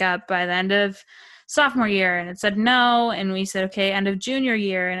break up by the end of sophomore year? And it said no. And we said, okay, end of junior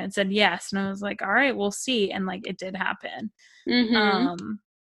year. And it said yes. And I was like, all right, we'll see. And like, it did happen.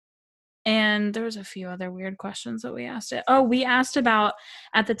 And there was a few other weird questions that we asked it. Oh, we asked about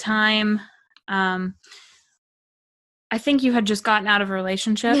at the time, I think you had just gotten out of a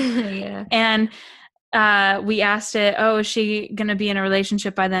relationship. And we asked it, oh, is she going to be in a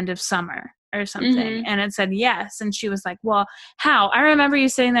relationship by the end of summer or something? And it said yes. And she was like, well, how? I remember you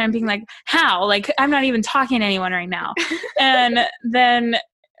sitting there and being like, how? Like, I'm not even talking to anyone right now. And then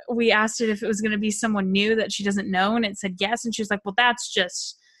we asked it if it was going to be someone new that she doesn't know. And it said yes. And she was like, well, that's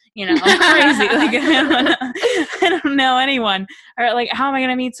just, you know, crazy. Like, I don't know anyone. Or like, how am I going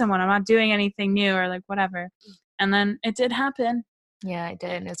to meet someone? I'm not doing anything new or like whatever. And then it did happen. Yeah, it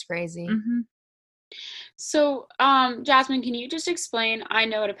did. It's crazy. So, Jasmine, can you just explain? I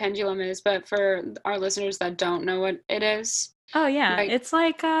know what a pendulum is, but for our listeners that don't know what it is, Oh yeah, like, it's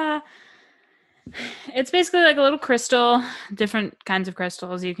like it's basically like a little crystal, different kinds of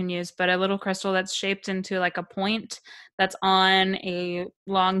crystals you can use, but a little crystal that's shaped into like a point that's on a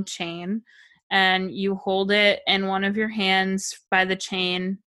long chain, and you hold it in one of your hands by the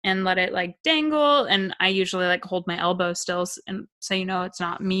chain and let it like dangle. And I usually like hold my elbow still, and so it's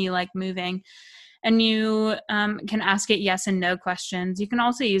not me like moving. And you can ask it yes and no questions. You can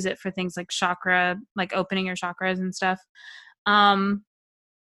also use it for things like chakra, like opening your chakras and stuff.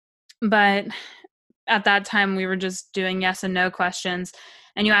 But at that time we were just doing yes and no questions,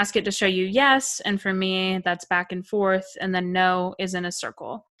 and you ask it to show you yes, and for me that's back and forth, and then no is in a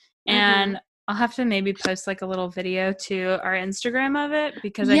circle. mm-hmm. And I'll have to maybe post like a little video to our Instagram of it,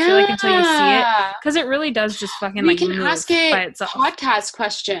 because I feel like until you see it, Yeah. because it really does just fucking We like can move ask by it itself. podcast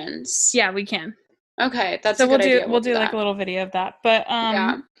questions. Yeah, we can. Okay, that's So a good idea. we'll We'll do do like that. a little video of that. But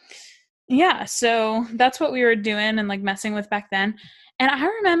Yeah. yeah, so that's what we were doing and like messing with back then. And I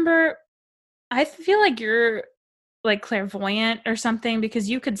remember, I feel like you're like clairvoyant or something, because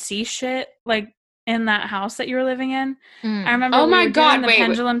you could see shit like in that house that you were living in. I remember Oh we my were doing God, the wait.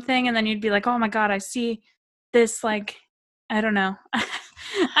 pendulum thing, and then you'd be like, "Oh my God, I see this." Like, I don't know.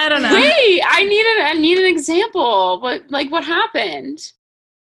 I don't know. Wait, I need an example. What happened?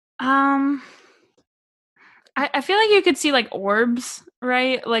 Um, I feel like you could see like orbs,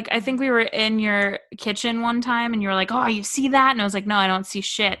 right? Like, I think we were in your kitchen one time, and you were like, "Oh, you see that?" And I was like, "No, I don't see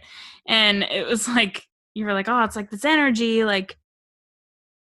shit." And it was like you were like, "Oh, it's like this energy." Like,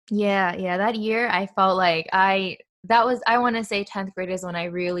 Yeah, that year I felt like I want to say 10th grade is when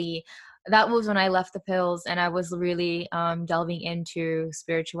that was when I left the pills and I was really delving into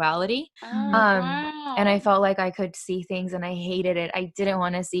spirituality. Oh, Um and I wow. felt like I could see things and I hated it. I didn't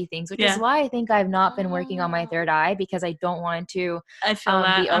want to see things, which is yeah, why I think I've not been working on my Oh. third eye, because I don't want to I feel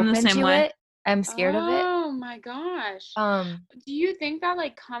that. be I'm the open same to way. it. I'm scared of it. Oh my gosh. Um Do you think that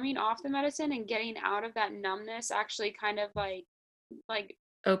like coming off the medicine and getting out of that numbness actually kind of like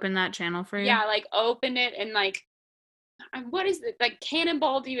Open that channel for you. yeah, like open it and like what is it, like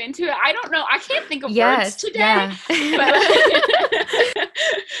cannonballed you into it? I don't know. I can't think of words yes, today. yeah. But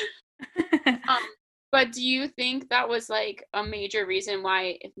um but do you think that was like a major reason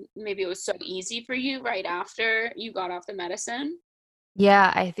why maybe it was so easy for you right after you got off the medicine?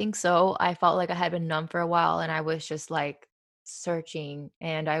 Yeah, I think so. I felt like I had been numb for a while and I was just like searching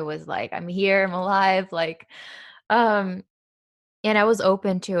and I was like, I'm here, I'm alive. Um, and I was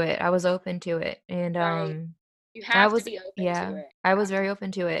open to it. I was open to it. And Right. You I have to was, be open to yeah, it. I You was have to very be.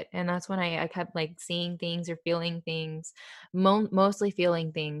 open to it. And that's when I kept like seeing things or feeling things, mostly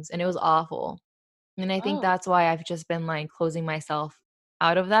feeling things. And it was awful. And I think Oh. that's why I've just been like closing myself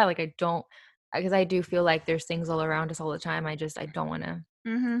out of that. Like I don't, because I do feel like there's things all around us all the time. I don't want to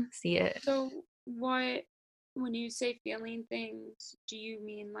mm-hmm. see it. So what, when you say feeling things, do you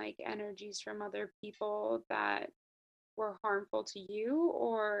mean like energies from other people that were harmful to you,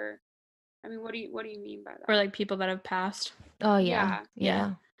 or I mean, what do you mean by Or that? like people that have passed. Oh yeah, Yeah. Yeah.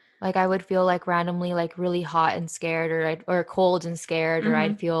 yeah. Like I would feel like randomly like really hot and scared, or cold and scared, or Mm-hmm.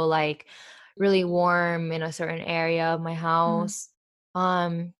 I'd feel like really warm in a certain area of my Mm-hmm. house.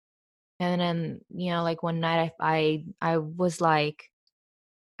 Um, and then like one night I was like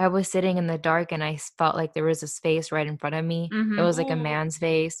I was sitting in the dark and felt like there was a space right in front of me. It Mm-hmm. was like a Oh. man's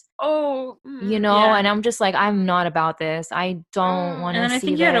face, Oh. and Yeah. I'm just like I'm not about this. I don't want And to then I see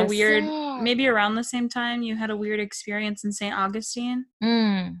think you had a this. weird, Yeah. maybe around the same time, you had a weird experience in St. Augustine.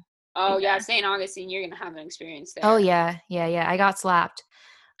 Mm. Oh yeah, Yeah. St. Augustine, you're gonna have an experience Oh there. yeah. I got slapped.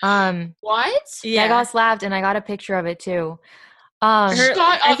 Um What? Yeah, I got Yeah. slapped and I got a picture of it too. Um, Shut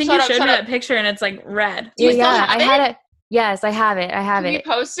I up, think you shut up, showed shut me up. that picture, and it's like red. Do you still yeah, have I had it? it. Yes, I have it. I have Can we it.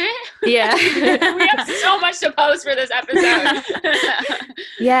 post it? Yeah. We have so much to post for this episode.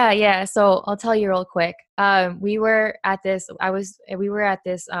 Yeah. So I'll tell you real quick. We were at this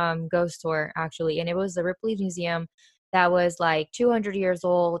ghost tour actually, and it was the Ripley Museum that was like 200 years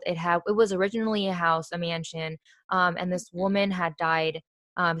old. It was originally a house, a mansion, and this woman had died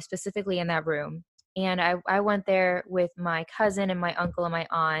specifically in that room. And I went there with my cousin and my uncle and my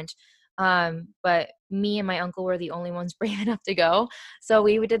aunt. But me and my uncle were the only ones brave enough to go. So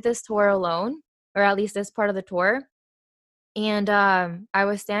we did this tour alone, or at least this part of the tour. And I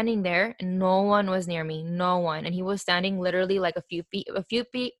was standing there and no one was near me, no one. And he was standing literally like a few feet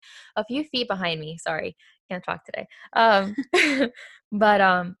behind me. Sorry, can't talk today. But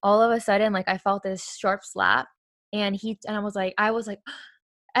all of a sudden, like I felt this sharp slap, and I was like,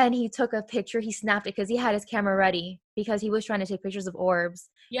 and he took a picture. He snapped it because he had his camera ready because he was trying to take pictures of orbs.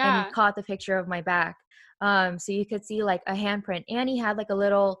 And he caught the picture of my back. So you could see like a handprint, and he had like a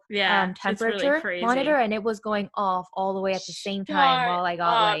little temperature really crazy. monitor, and it was going off all the way at the same time while I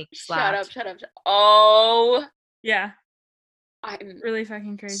got like slapped. Shut up. Oh. Yeah. I'm really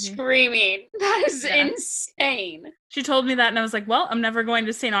fucking crazy. Screaming. That is insane. She told me that and I was like, well, I'm never going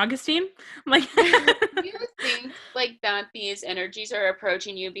to St. Augustine. I'm like, do you think like that these energies are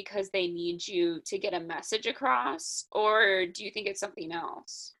approaching you because they need you to get a message across, or do you think it's something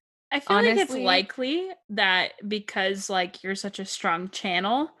else? I feel like it's likely that because like you're such a strong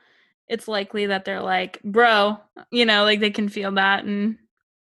channel, it's likely that they're like, bro, you know, like they can feel that and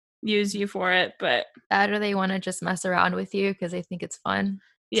use you for it. But that, or they want to just mess around with you because they think it's fun.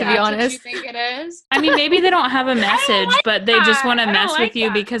 Yeah, to be honest. what you think it is? I mean, maybe they don't have a message, but they just want to mess with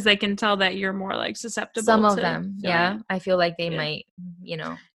you because they can tell that you're more like susceptible. Some of them, yeah. I feel like they might, you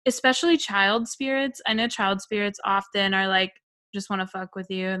know. Especially child spirits. I know child spirits often are like, just want to fuck with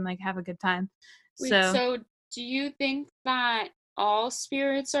you and like have a good time. So do you think that all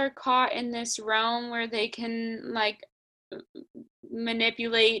spirits are caught in this realm where they can like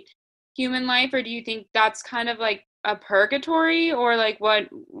manipulate human life, or do you think that's kind of like a purgatory, or like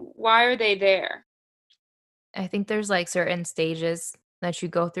why are they there? I think there's like certain stages that you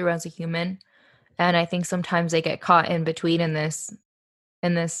go through as a human, and I think sometimes they get caught in between in this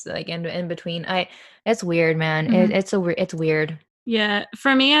like in between. It's weird, man. Mm-hmm. It's weird. Yeah,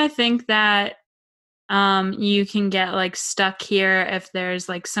 for me, I think that you can get like stuck here if there's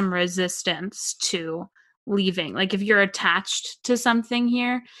like some resistance to leaving. Like if you're attached to something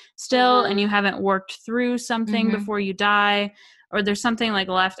here still and you haven't worked through something before you die, or there's something like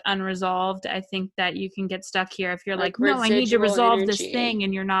left unresolved, I think that you can get stuck here if you're like no, I need to resolve this thing,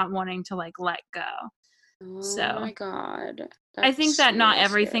 and you're not wanting to like let go. Oh my God. I think that not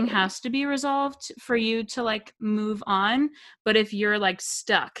everything has to be resolved for you to like move on, but if you're like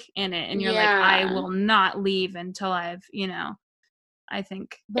stuck in it and you're like, I will not leave until I've, you know, I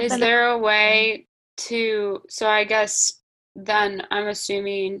think. Is there a way to, so I guess then I'm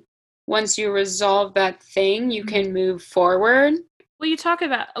assuming once you resolve that thing, you can move forward? Well, you talk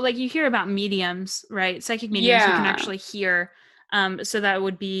about, like, you hear about mediums, right? Psychic mediums who can actually hear. So that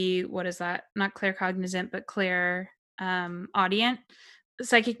would be, what is that? Not claircognizant, but clairaudient.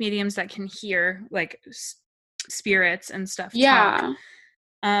 Psychic mediums that can hear, like, spirits and stuff talk.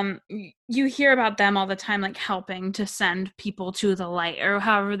 You hear about them all the time, like helping to send people to the light, or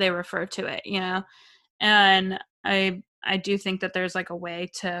however they refer to it, you know? And I do think that there's like a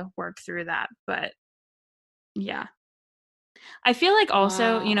way to work through that, but yeah. I feel like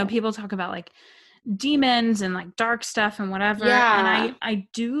also, you know, people talk about like demons and like dark stuff and whatever. And I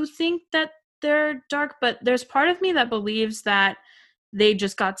do think that they're dark, but there's part of me that believes that they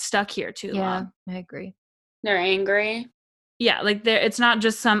just got stuck here too long. Yeah, I agree. They're angry. Yeah, like it's not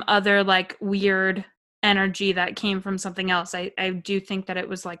just some other like weird energy that came from something else. I do think that it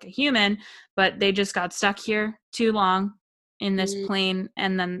was like a human, but they just got stuck here too long in this plane,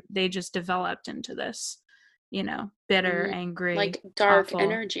 and then they just developed into this, you know, bitter, angry, like dark awful,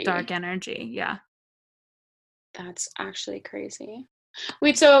 energy. Dark energy, yeah. That's actually crazy.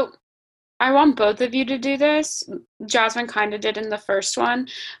 Wait, so I want both of you to do this. Jasmine kind of did in the first one,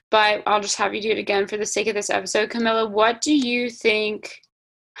 but I'll just have you do it again for the sake of this episode. Camila, what do you think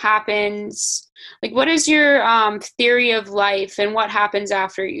happens? Like, what is your theory of life, and what happens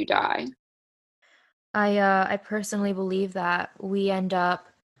after you die? I personally believe that we end up,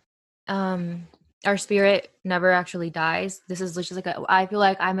 our spirit never actually dies. This is just like I feel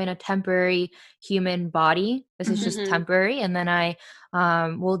like I'm in a temporary human body. This is just temporary, and then I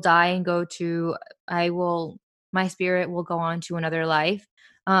will die and go to. My spirit will go on to another life.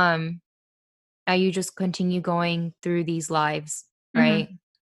 You just continue going through these lives, right?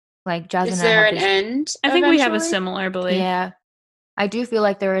 Like Jazz is and I there have an end? I think we have a similar belief. Yeah, I do feel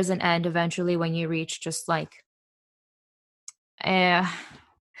like there is an end eventually when you reach just like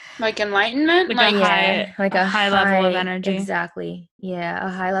enlightenment, like a high level of energy. Exactly. Yeah, a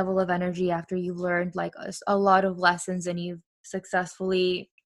high level of energy after you've learned like a lot of lessons, and you've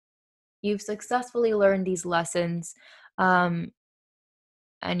successfully learned these lessons, and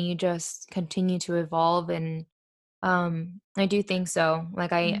you just continue to evolve. And I do think so.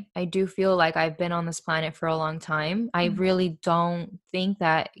 Like I do feel like I've been on this planet for a long time. I really don't think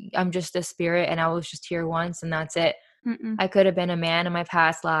that I'm just a spirit and I was just here once and that's it. I could have been a man in my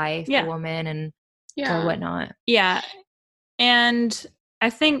past life, a woman, and or whatnot. Yeah. And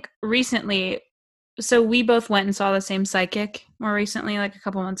I think recently, so we both went and saw the same psychic more recently, like a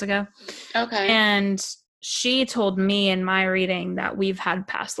couple months ago. Okay. And she told me in my reading that we've had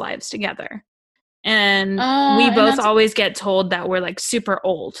past lives together. And we and both that's always get told that we're like super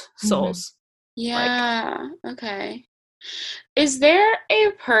old souls. yeah. Okay. Is there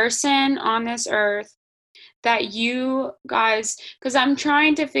a person on this earth that you guys, because I'm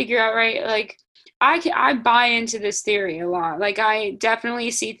trying to figure out, right, like I buy into this theory a lot. Like I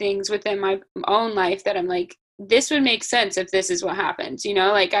definitely see things within my own life that I'm like, this would make sense if this is what happens, you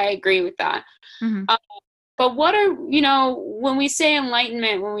know, like I agree with that. Mm-hmm. But what are, you know, when we say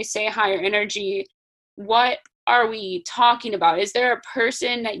enlightenment, when we say higher energy, what are we talking about? Is there a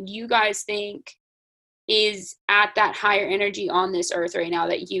person that you guys think is at that higher energy on this earth right now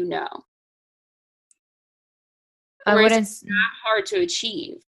that you know? I Or is it wouldn't. that hard to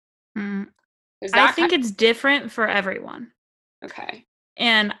achieve? Is I that think it's different for everyone. okay?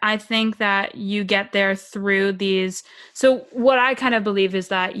 And I think that you get there through these. So, what I kind of believe is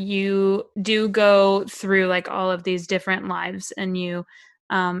that you do go through like all of these different lives and you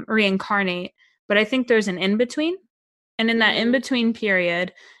reincarnate. But I think there's an in between. And in that in between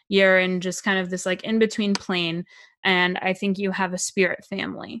period, you're in just kind of this like in between plane. And I think you have a spirit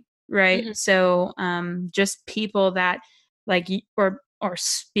family, right? Mm-hmm. So, just people that like, or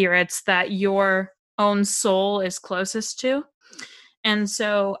spirits that your own soul is closest to. And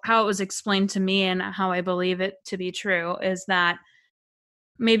so, how it was explained to me and how I believe it to be true is that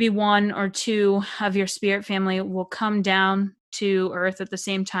maybe one or two of your spirit family will come down to earth at the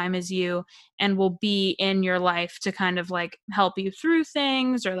same time as you and will be in your life to kind of like help you through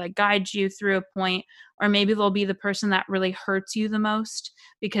things or like guide you through a point. Or maybe they'll be the person that really hurts you the most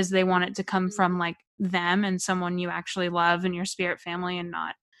because they want it to come from like them and someone you actually love in your spirit family and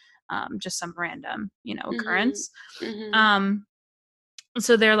not just some random, occurrence.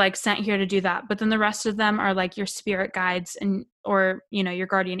 So they're like sent here to do that, but then the rest of them are like your spirit guides and or your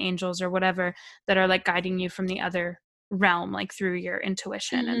guardian angels or whatever that are like guiding you from the other realm, like through your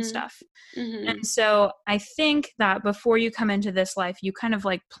intuition and stuff. And so I think that before you come into this life, you kind of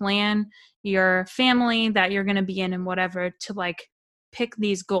like plan your family that you're going to be in and whatever to like pick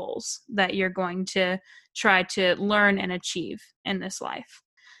these goals that you're going to try to learn and achieve in this life.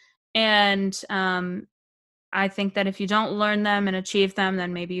 And I think that if you don't learn them and achieve them,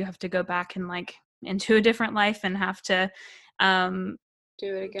 then maybe you have to go back and like into a different life and have to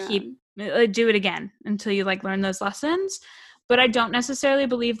Do it again. do it again until you like learn those lessons. But I don't necessarily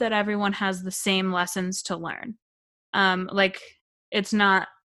believe that everyone has the same lessons to learn. Like it's not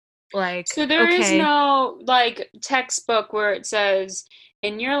like, So there is okay, no like textbook where it says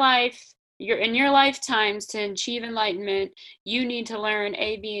in your life, you're in your lifetimes to achieve enlightenment, you need to learn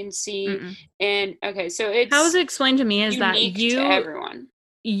A, B, and C. mm-mm. And okay, so How was it's it explained to me is that unique to everyone.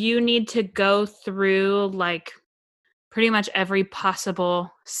 you need to go through like pretty much every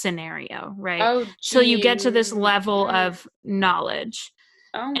possible scenario, right? Oh, Till you gee. get to this level of knowledge.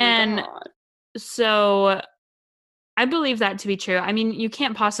 Oh my And God. so I believe that to be true. I mean, you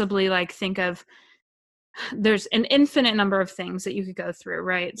can't possibly like think of there's an infinite number of things that you could go through,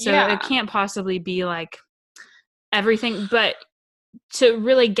 right? So it Yeah. can't possibly be like everything, but to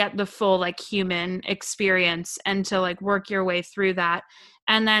really get the full like human experience and to like work your way through that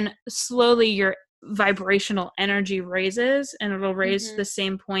and then slowly your vibrational energy raises and it'll raise to the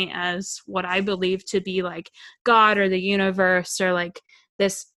same point as what I believe to be like God or the universe or like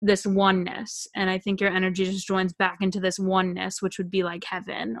this oneness. And I think your energy just joins back into this oneness, which would be like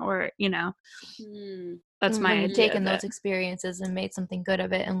heaven or that's my When you've idea taken of those it. experiences and made something good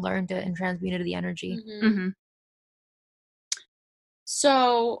of it and learned it and transmuted the energy. Mm-hmm.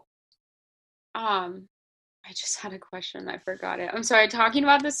 So, I just had a question. I forgot it. I'm sorry. Talking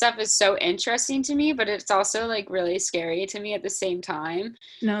about this stuff is so interesting to me, but it's also like really scary to me at the same time.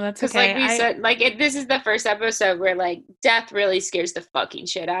 No, that's Because, okay. like we said, this is the first episode where like death really scares the fucking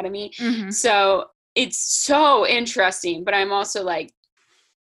shit out of me. Mm-hmm. So it's so interesting, but I'm also like,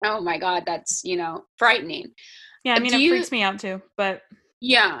 oh my God, that's, frightening. Yeah, I mean, Do it you, freaks me out too, but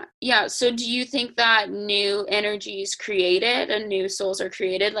yeah, yeah. So do you think that new energies created and new souls are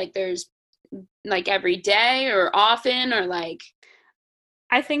created? Like there's like every day or often or like,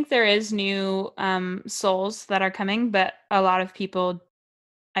 I think there is new souls that are coming, but a lot of people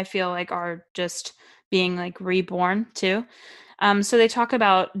I feel like are just being like reborn too. So they talk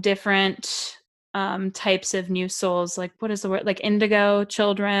about different types of new souls, like what is the word, like indigo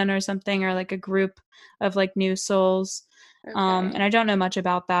children or something, or like a group of like new souls. okay. And I don't know much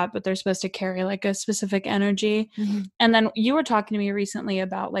about that, but they're supposed to carry like a specific energy. Mm-hmm. And then you were talking to me recently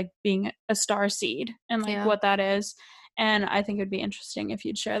about like being a star seed and like what that is. And I think it'd be interesting if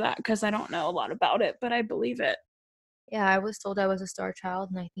you'd share that because I don't know a lot about it, but I believe it. Yeah, I was told I was a star child,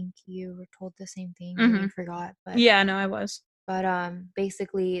 and I think you were told the same thing. Maybe you forgot, but Yeah, no, I was. But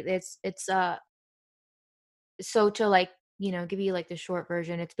basically, it's so to like give you like the short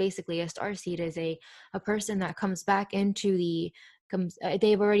version. It's basically a star seed is a person that comes back into the comes.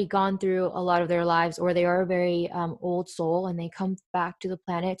 They've already gone through a lot of their lives, or they are a very old soul, and they come back to the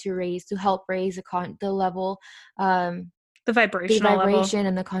planet to help raise the level, The the vibrational level. vibration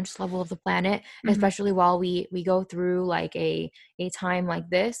and the conscious level of the planet, especially while we go through like a time like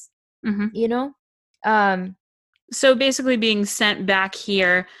this, So basically being sent back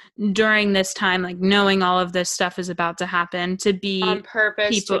here during this time, like knowing all of this stuff is about to happen, to be on purpose,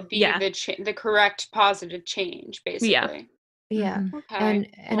 people, to be the correct positive change, basically. Yeah. Okay.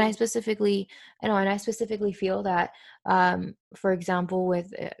 And I specifically, feel that, for example,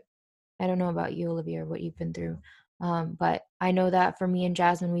 with I don't know about you, Olivia, or what you've been through, but I know that for me and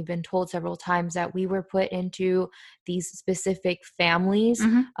Jasmine, we've been told several times that we were put into these specific families,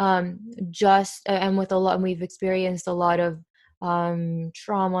 just and with a lot, and we've experienced a lot of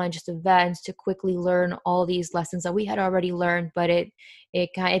trauma and just events to quickly learn all these lessons that we had already learned, but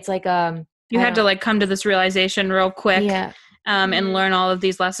it's like you had to like come to this realization real quick. Yeah. And learn all of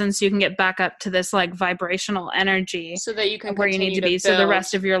these lessons so you can get back up to this like vibrational energy so that you can where you need to be. build. So the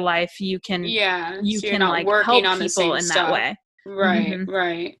rest of your life you can so you're not like working help on the people same in stuff. that way. Right,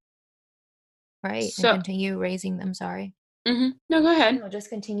 right. Right. So, and continue raising them. Sorry. No, go ahead. Just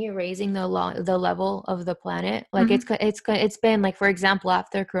continue raising the level of the planet. Like it's been like, for example,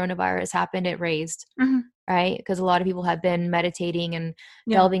 after coronavirus happened, it raised, right? Because a lot of people have been meditating and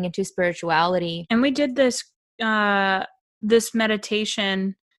delving into spirituality. And we did this this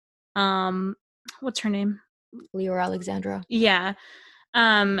meditation. What's her name? Leo Alexandra. Yeah.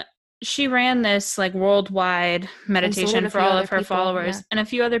 She ran this like worldwide meditation for all of her followers, and a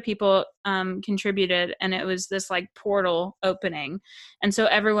few other people contributed, and it was this like portal opening, and so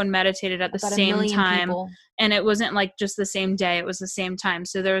everyone meditated at the same time people. And it wasn't like just the same day, it was the same time.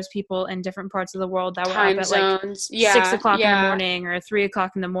 So there was people in different parts of the world that were up at like 6 o'clock in the morning or 3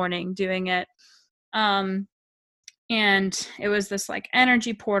 o'clock in the morning doing it. And it was this like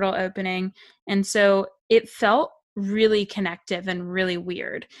energy portal opening, and so it felt really connective and really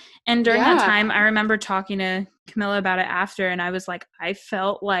weird. And during that time, I remember talking to Camila about it after, and I was like, I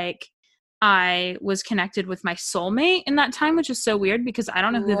felt like I was connected with my soulmate in that time, which is so weird because I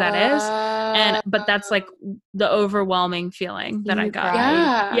don't know who that is. But that's like the overwhelming feeling that I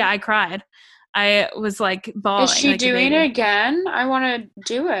got. Yeah, I cried. I was like bawling. Is she like doing it again? I want to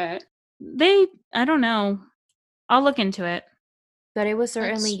do it. I don't know. I'll look into it. But it was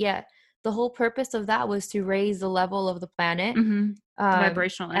certainly, the whole purpose of that was to raise the level of the planet.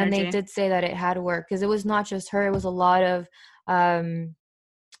 Vibrational energy. And they did say that it had worked, because it was not just her. It was a lot of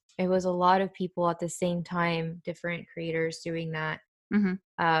people at the same time, different creators doing that,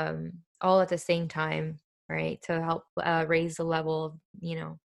 all at the same time, right? To help raise the level of,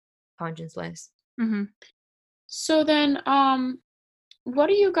 consciousness. So then, what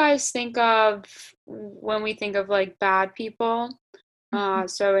do you guys think of when we think of like bad people?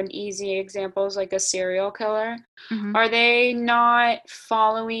 So an easy example is like a serial killer. Are they not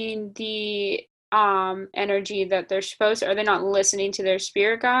following the energy that they're supposed to? Are they not listening to their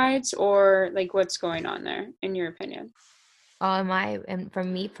spirit guides, or like what's going on there in your opinion? And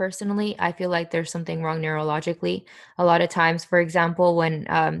from me personally, I feel like there's something wrong neurologically. A lot of times, for example,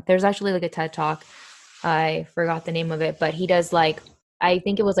 when there's actually like a TED talk, I forgot the name of it, but he does like, I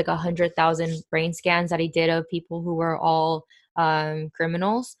think it was like 100,000 brain scans that he did of people who were all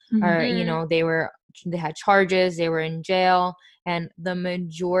criminals, or they had charges, they were in jail, and the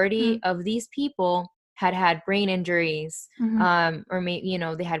majority of these people had brain injuries, or maybe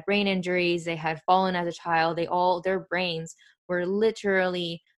they had brain injuries, they had fallen as a child, their brains were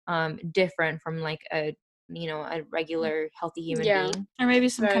literally different from like a regular healthy human being, or maybe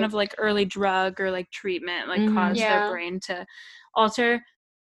some kind of like early drug or like treatment like caused their brain to alter.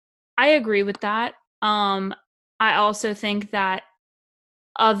 I agree with that. I also think that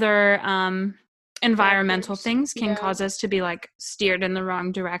other environmental things can cause us to be like steered in the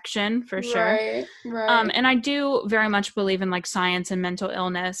wrong direction, for sure. Right. And I do very much believe in like science and mental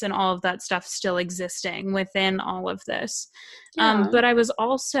illness and all of that stuff still existing within all of this. But I was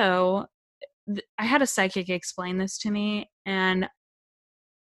also, I had a psychic explain this to me, and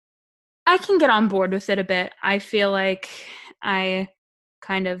I can get on board with it a bit. I feel like I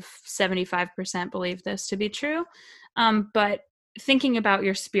kind of 75% believe this to be true. But thinking about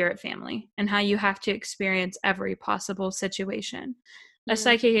your spirit family and how you have to experience every possible situation. A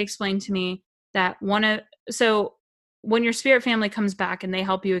psychic explained to me that so when your spirit family comes back and they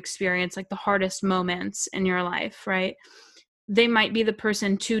help you experience like the hardest moments in your life, right? They might be the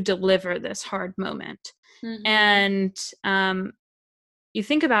person to deliver this hard moment. Mm-hmm. And you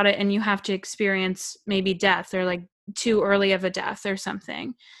think about it and you have to experience maybe death or like too early of a death or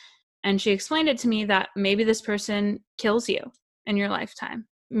something. And she explained it to me that maybe this person kills you in your lifetime.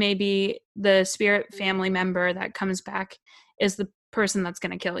 Maybe the spirit family member that comes back is the person that's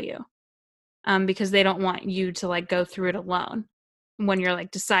going to kill you, because they don't want you to like go through it alone when you're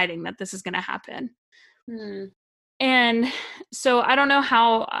like deciding that this is going to happen. Mm. And so I don't know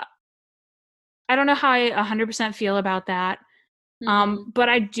how I 100% feel about that. But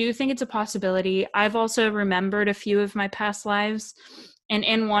I do think it's a possibility. I've also remembered a few of my past lives, and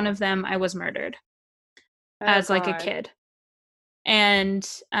in one of them I was murdered as like a kid. And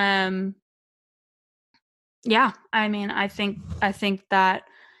yeah, I mean, I think that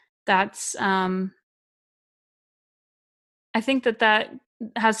that's I think that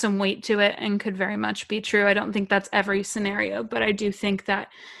has some weight to it and could very much be true. I don't think that's every scenario, but I do think that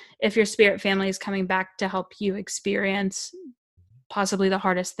if your spirit family is coming back to help you experience possibly the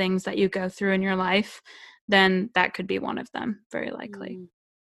hardest things that you go through in your life, then that could be one of them, very likely.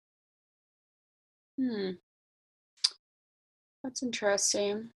 That's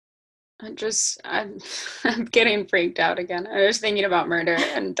interesting. I'm I'm getting freaked out again. I was thinking about murder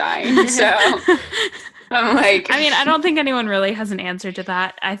and dying, so I'm like, I mean, I don't think anyone really has an answer to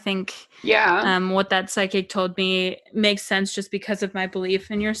that. I think what that psychic told me makes sense just because of my belief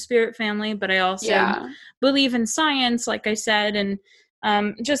in your spirit family, but I also believe in science, like I said, and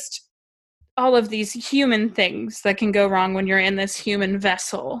just all of these human things that can go wrong when you're in this human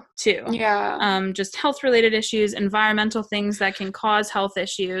vessel too. Just health related issues, environmental things that can cause health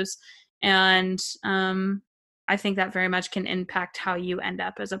issues. And I think that very much can impact how you end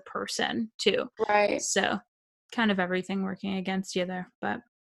up as a person too. Right. So kind of everything working against you there, but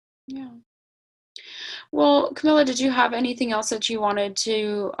yeah. Well, Camilla, did you have anything else that you wanted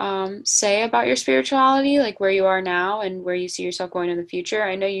to say about your spirituality, like where you are now and where you see yourself going in the future?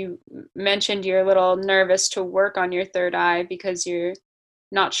 I know you mentioned you're a little nervous to work on your third eye because you're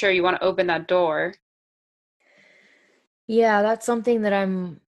not sure you want to open that door. Yeah, that's something that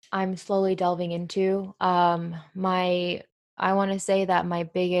I'm slowly delving into. I want to say that my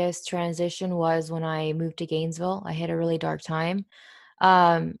biggest transition was when I moved to Gainesville. I hit a really dark time.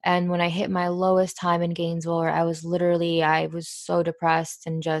 And when I hit my lowest time in Gainesville, where I was so depressed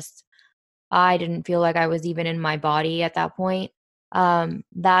and just I didn't feel like I was even in my body at that point.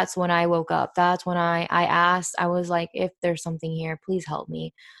 That's when I woke up. That's when I asked, I was like, if there's something here, please help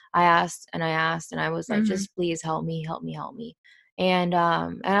me. I asked, and I was like, just please help me, help me, help me. And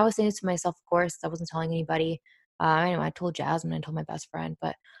I was saying this to myself, of course, I wasn't telling anybody. Anyway, I told Jasmine, I told my best friend,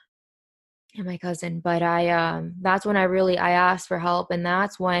 and my cousin, but that's when I asked for help. And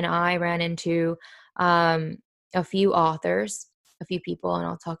that's when I ran into, a few authors, a few people, and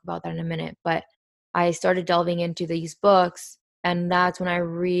I'll talk about that in a minute. But I started delving into these books, and that's when I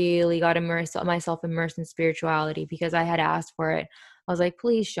really got myself immersed in spirituality because I had asked for it. I was like,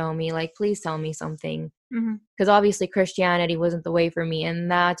 please show me, like, please tell me something. Because obviously Christianity wasn't the way for me.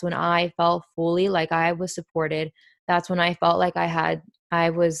 And that's when I felt fully like I was supported. That's when I felt like that's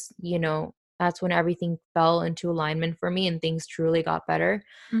when everything fell into alignment for me and things truly got better.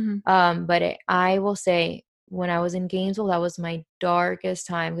 I will say, when I was in Gainesville, that was my darkest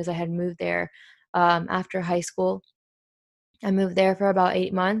time because I had moved there after high school. I moved there for about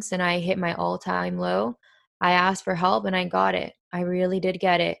 8 months and I hit my all-time low. I asked for help and I got it. I really did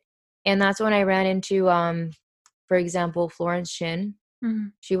get it. And that's when I ran into, for example, Florence Shin.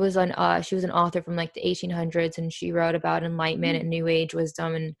 She was an author from like the 1800s, and she wrote about enlightenment and new age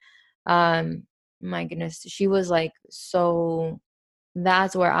wisdom. And my goodness, she was like, so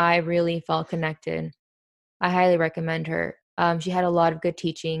that's where I really felt connected. I highly recommend her. She had a lot of good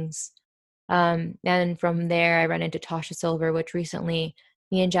teachings. And from there, I ran into Tasha Silver, which recently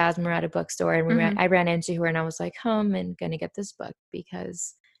me and Jasmine were at a bookstore, and I ran into her, and I was like, I'm going to get this book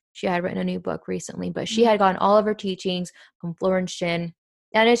because she had written a new book recently. But she had gotten all of her teachings from Florence Shin.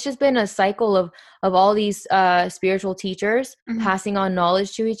 And it's just been a cycle of all these spiritual teachers passing on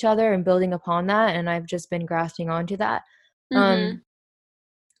knowledge to each other and building upon that. And I've just been grasping onto that.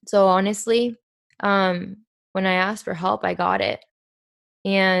 So honestly, when I asked for help, I got it.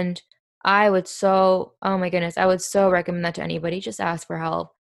 And oh my goodness, I would so recommend that to anybody. Just ask for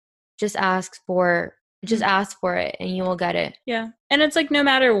help. Just ask for it and you will get it. Yeah. And it's like, no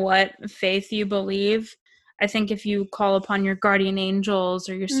matter what faith you believe, I think if you call upon your guardian angels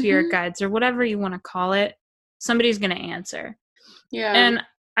or your spirit guides or whatever you want to call it, somebody's going to answer. Yeah. And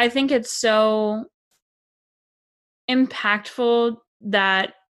I think it's so impactful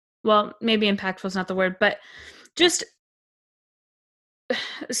that, well, maybe impactful is not the word, but just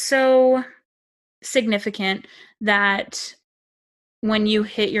so significant that when you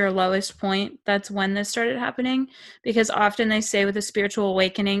hit your lowest point, that's when this started happening. Because often they say with a spiritual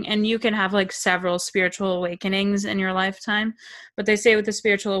awakening, and you can have like several spiritual awakenings in your lifetime, but they say with a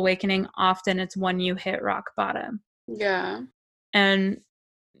spiritual awakening, often it's when you hit rock bottom. Yeah. And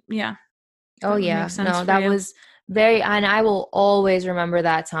yeah. Oh That would yeah, make sense no, for that you. was very, and I will always remember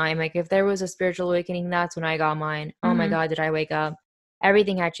that time. Like if there was a spiritual awakening, that's when I got mine. Oh my Mhm. God, did I wake up?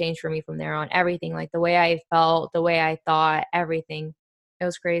 Everything had changed for me from there on. Everything, like the way I felt, the way I thought, everything. It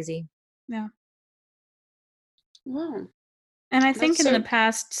was crazy. Yeah. Wow. And I think That's in the so.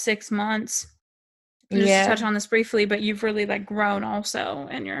 past 6 months, just to Yeah, touch on this briefly, but you've really like grown also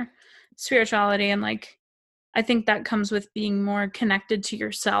in your spirituality, and like I think that comes with being more connected to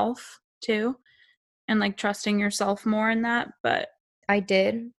yourself too, and like trusting yourself more in that. But I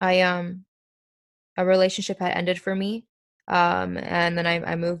did. A relationship had ended for me. And then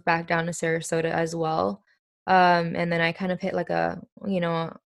I moved back down to Sarasota as well. And then I kind of hit like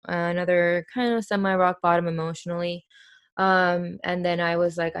another kind of semi rock bottom emotionally. And then I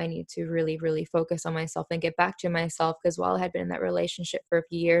was like, I need to really, really focus on myself and get back to myself because while I had been in that relationship for a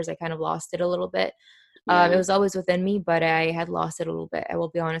few years, I kind of lost it a little bit. It Yeah. was always within me, but I had lost it a little bit. I will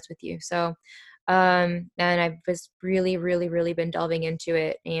be honest with you. So, and I've just really, really, really been delving into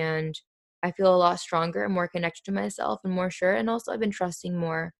it, and I feel a lot stronger, more connected to myself, and more sure. And also, I've been trusting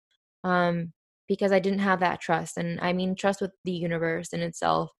more, um, because I didn't have that trust, and I mean trust with the universe in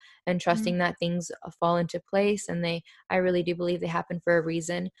itself, and Mhm. trusting that things fall into place, and I really do believe they happen for a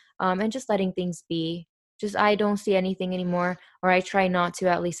reason. And just letting things be. Just I don't see anything anymore, or I try not to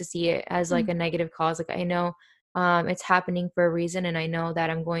at least to see it as like Mm. a negative cause. Like I know it's happening for a reason, and I know that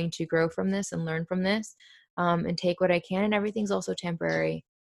I'm going to grow from this and learn from this, and take what I can. And everything's also temporary,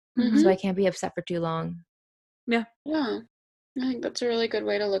 Mhm. so I Mm-hmm. can't be upset for too long. Yeah. Yeah. I think that's a really good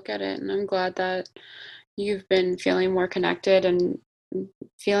way to look at it. And I'm glad that you've been feeling more connected and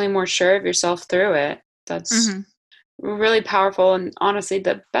feeling more sure of yourself through it. That's Mhm. really powerful. And honestly,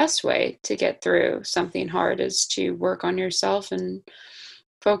 the best way to get through something hard is to work on yourself and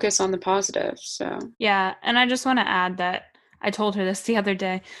focus on the positive. So, Yeah, and I just want to add that I told her this the other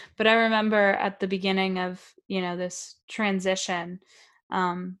day, but I remember at the beginning of, this transition,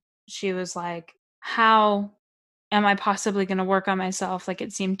 um, she was like, "How am I possibly going to work on myself? Like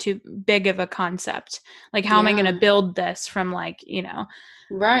it seemed too big of a concept. Like how am I going to yeah. build this from like,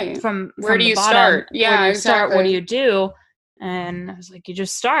 Right. Where from do the you bottom? start? Where do Yeah, you start? What do exactly. you do?" And I was like, "You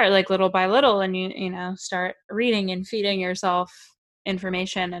just start like little by little, and start reading and feeding yourself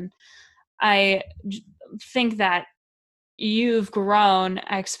information." And I think that you've grown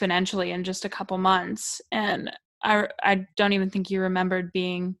exponentially in just a couple months, and I don't even think you remembered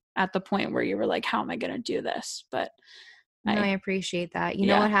being at the point where you were like, how am I going to do this? But No, I I appreciate that. You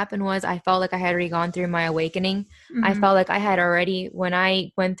know yeah. what happened was I felt like I had already gone through my awakening. I Mhm. felt like I had already when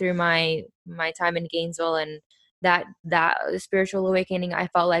I went through my time in Gainesville and that spiritual awakening, I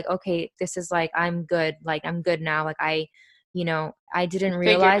felt like okay, this is like I'm good. Like I'm good now. Like I didn't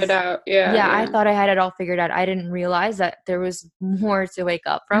Figured it realize. out. Yeah, Yeah, I yeah. thought I had it all figured out. I didn't realize that there was more to wake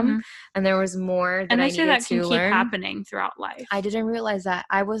up from Mhm. and there was more that And they I say needed that can to keep learn. happening throughout I life. didn't realize that.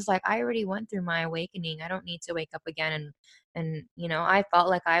 I was like, I already went through my awakening. I don't need to wake up again. And I felt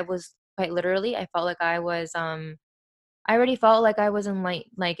like I was quite literally, I felt like I already felt like I was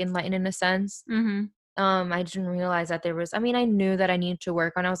enlightened in a sense. Mhm. I didn't realize that there was, I mean, I knew that I needed to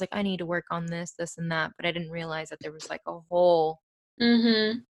work on, I was like, I need to work on this and that, but I didn't realize that there was like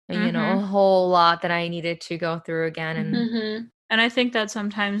Mm-hmm. a Mhm. whole lot that I needed to go through again. And Mm-hmm. And I think that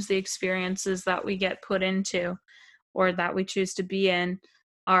sometimes the experiences that we get put into or that we choose to be in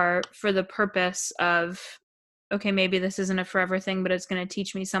are for the purpose of, okay, maybe this isn't a forever thing, but it's going to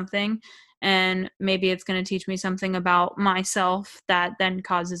teach me something. And maybe it's going to teach me something about myself that then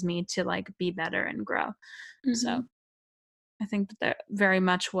causes me to like be better and grow. Mm-hmm. So I think that very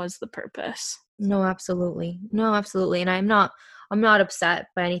much was the purpose. no, absolutely. No, absolutely. And I'm not upset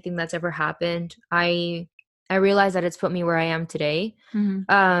by anything that's ever happened. I realize that it's put me where I am today.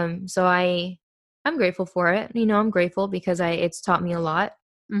 Mm-hmm. So I'm grateful for it. I'm grateful because it's taught me a lot.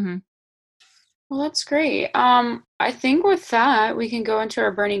 Mm-hmm. Well, that's great. I think with that, we can go into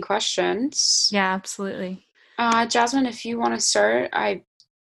our burning questions. Yeah, absolutely. Jasmine, if you want to start, I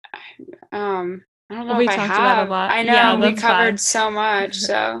don't know if We I talked about a have. lot. I Yeah, know we that's fine. covered so much,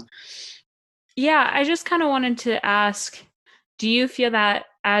 so Yeah, I just kind of wanted to ask, do you feel that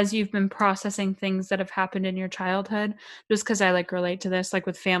as you've been processing things that have happened in your childhood, just because I like relate to this, like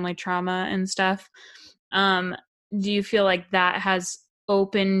with family trauma and stuff, um, do you feel like that has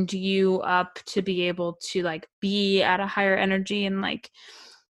opened you up to be able to like be at a higher energy and like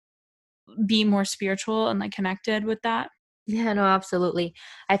be more spiritual and like connected with that? Yeah, no, absolutely.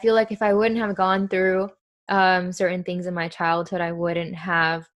 I feel like if I wouldn't have gone through certain things in my childhood, I wouldn't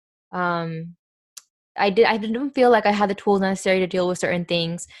have I didn't feel like I had the tools necessary to deal with certain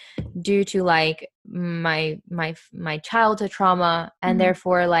things due to like my childhood trauma, and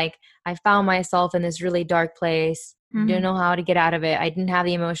therefore like I found myself in this really dark place, didn't know how to get out of it. I didn't have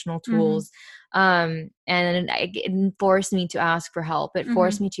the emotional tools. And it forced me to ask for help. It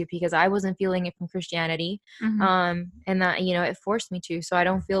forced me to, because I wasn't feeling it from Christianity. And that, you know, it forced me to. So I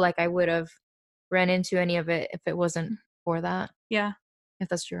don't feel like I would have ran into any of it if it wasn't for that. Yeah. If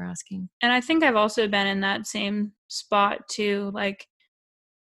that's what you're asking. And I think I've also been in that same spot too, like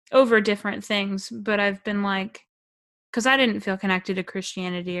over different things, but I've been like, because I didn't feel connected to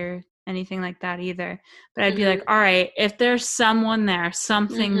Christianity or anything like that either. But I'd be like, all right, if there's someone there,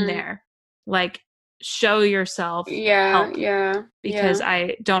 something there, like show yourself, help, because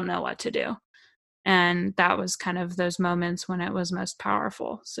I don't know what to do. And that was kind of those moments when it was most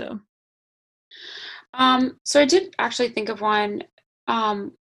powerful. So I did actually think of one.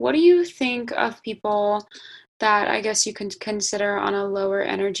 What do you think of people that I guess you can consider on a lower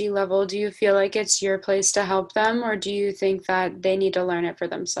energy level? Do you feel like it's your place to help them, or do you think that they need to learn it for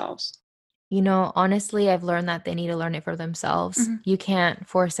themselves? You know, honestly, I've learned that they need to learn it for themselves. You can't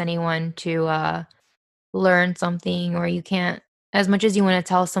force anyone to learn something, or you can't, as much as you want to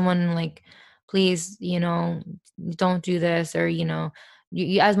tell someone like, please, you know, don't do this, or, you know,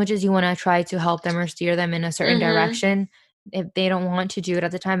 as much as you want to try to help them or steer them in a certain direction, if they don't want to do it at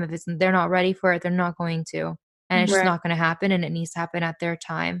the time, if they're not ready for it, they're not going to, and it's just not going to happen, and it needs to happen at their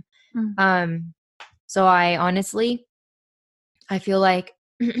time. So I feel like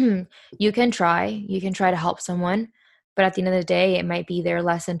you can try to help someone, but at the end of the day, it might be their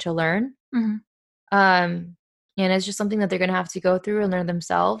lesson to learn. And it's just something that they're going to have to go through and learn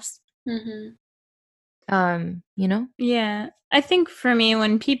themselves. You know? Yeah. I think for me,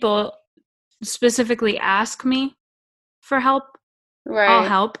 when people specifically ask me for help, I'll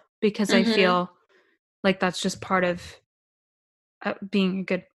help, because I feel like that's just part of being a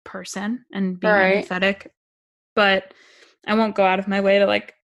good person and being empathetic. But I won't go out of my way to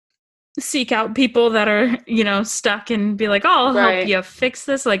like seek out people that are, you know, stuck and be like, oh, I'll help you fix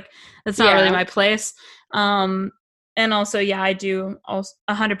this. Like, that's not really my place. And also, yeah, I do also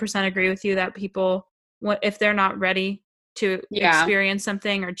 100% agree with you that people, if they're not ready to experience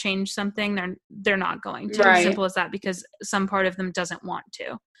something or change something, they're not going to. Simple as that, because some part of them doesn't want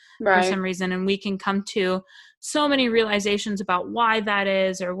to for some reason. And we can come to so many realizations about why that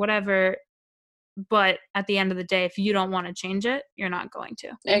is or whatever. But at the end of the day, if you don't want to change it, you're not going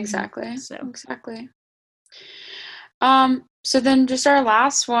to. Exactly. Exactly. So then just our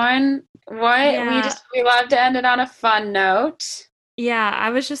last one. We love to end it on a fun note. Yeah, I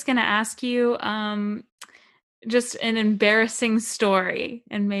was just gonna ask you just an embarrassing story,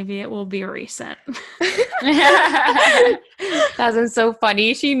 and maybe it will be recent. That's so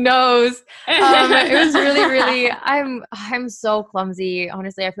funny. She knows. It was really I'm so clumsy.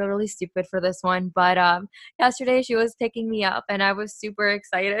 Honestly, I feel really stupid for this one. But yesterday she was picking me up and I was super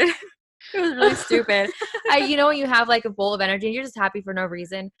excited. It was really stupid. You know, when you have like a bowl of energy and you're just happy for no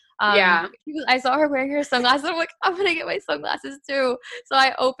reason. I saw her wearing her sunglasses. I'm like, I'm gonna get my sunglasses too. So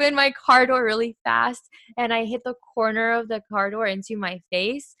I opened my car door really fast and I hit the corner of the car door into my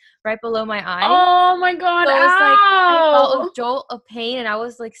face, right below my eye. Oh my god! So it was like I felt a jolt of pain, and I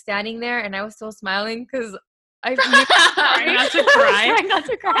was like standing there, and I was still smiling because I trying not to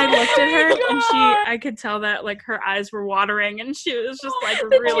cry. I looked at her, and God. I could tell that like her eyes were watering, and she was just like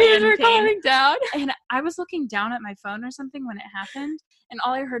really in pain. Coming down. And I was looking down at my phone or something when it happened, and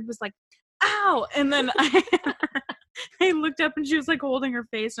all I heard was like, "Ow!" And then I looked up, and she was like holding her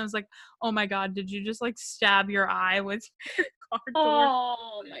face, and I was like, "Oh my god, did you just like stab your eye with your car door?"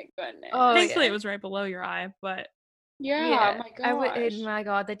 Oh my goodness! Thankfully, it was right below your eye, but. Yeah, my gosh. My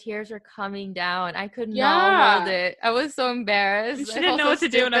god, the tears were coming down. I could not hold it. I was so embarrassed. She didn't know what to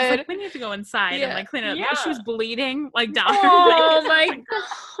do, and I was like, we need to go inside and like clean it up. Yeah. She was bleeding like down. Oh my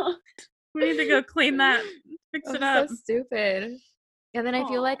god. We need to go clean that, fix it up. So stupid. And then I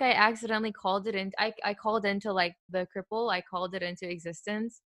feel like I accidentally called it in. I called into like the cripple. I called it into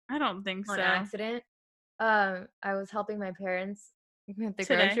existence. I don't think so. On accident. I was helping my parents with the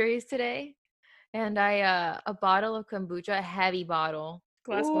groceries today. And a bottle of kombucha, a heavy bottle,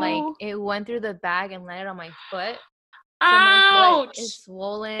 like it went through the bag and landed on my foot. So my foot is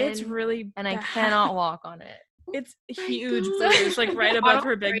swollen. It's really and bad. I cannot walk on it. It's huge bruise, like right above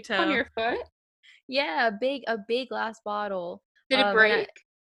her big toe. On your foot? Yeah, a big glass bottle. Did it break?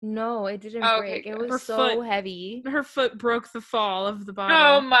 No, it didn't Oh, okay, break. It good. was so heavy. Her foot broke the fall of the Oh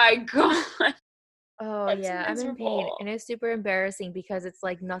bottle. my god. Oh That's yeah, I'm in pain, miserable. and it's super embarrassing because it's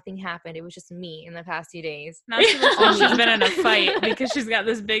like nothing happened. It was just me in the past 2 days. Now she looks like All she's me. been in a fight because she's got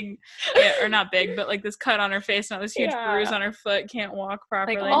this big, or not big, but like this cut on her face, not this huge bruise on her foot, can't walk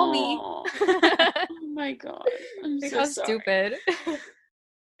properly. Like all me. Oh my god. I'm Like so how sorry. stupid.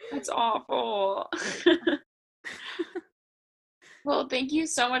 That's awful. Well, thank you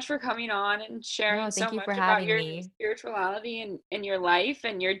so much for coming on and sharing No, so thank you much for about having your me. spirituality and your life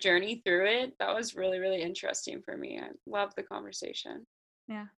and your journey through it. That was really, really interesting for me. I love the conversation.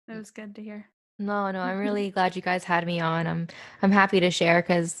 Yeah, it was good to hear. No, I'm really glad you guys had me on. I'm happy to share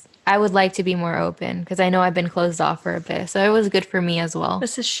because I would like to be more open because I know I've been closed off for a bit. So it was good for me as well.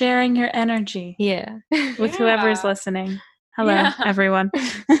 This is sharing your energy. Yeah. With whoever is listening. Hello, Yeah. everyone.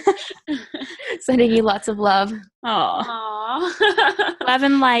 Sending you lots of love. Aww. Love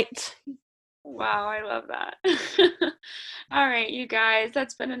and light. Wow, I love that. All right, you guys,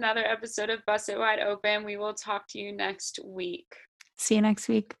 that's been another episode of Bust It Wide Open. We will talk to you next week. See you next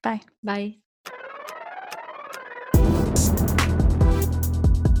week. Bye. Bye.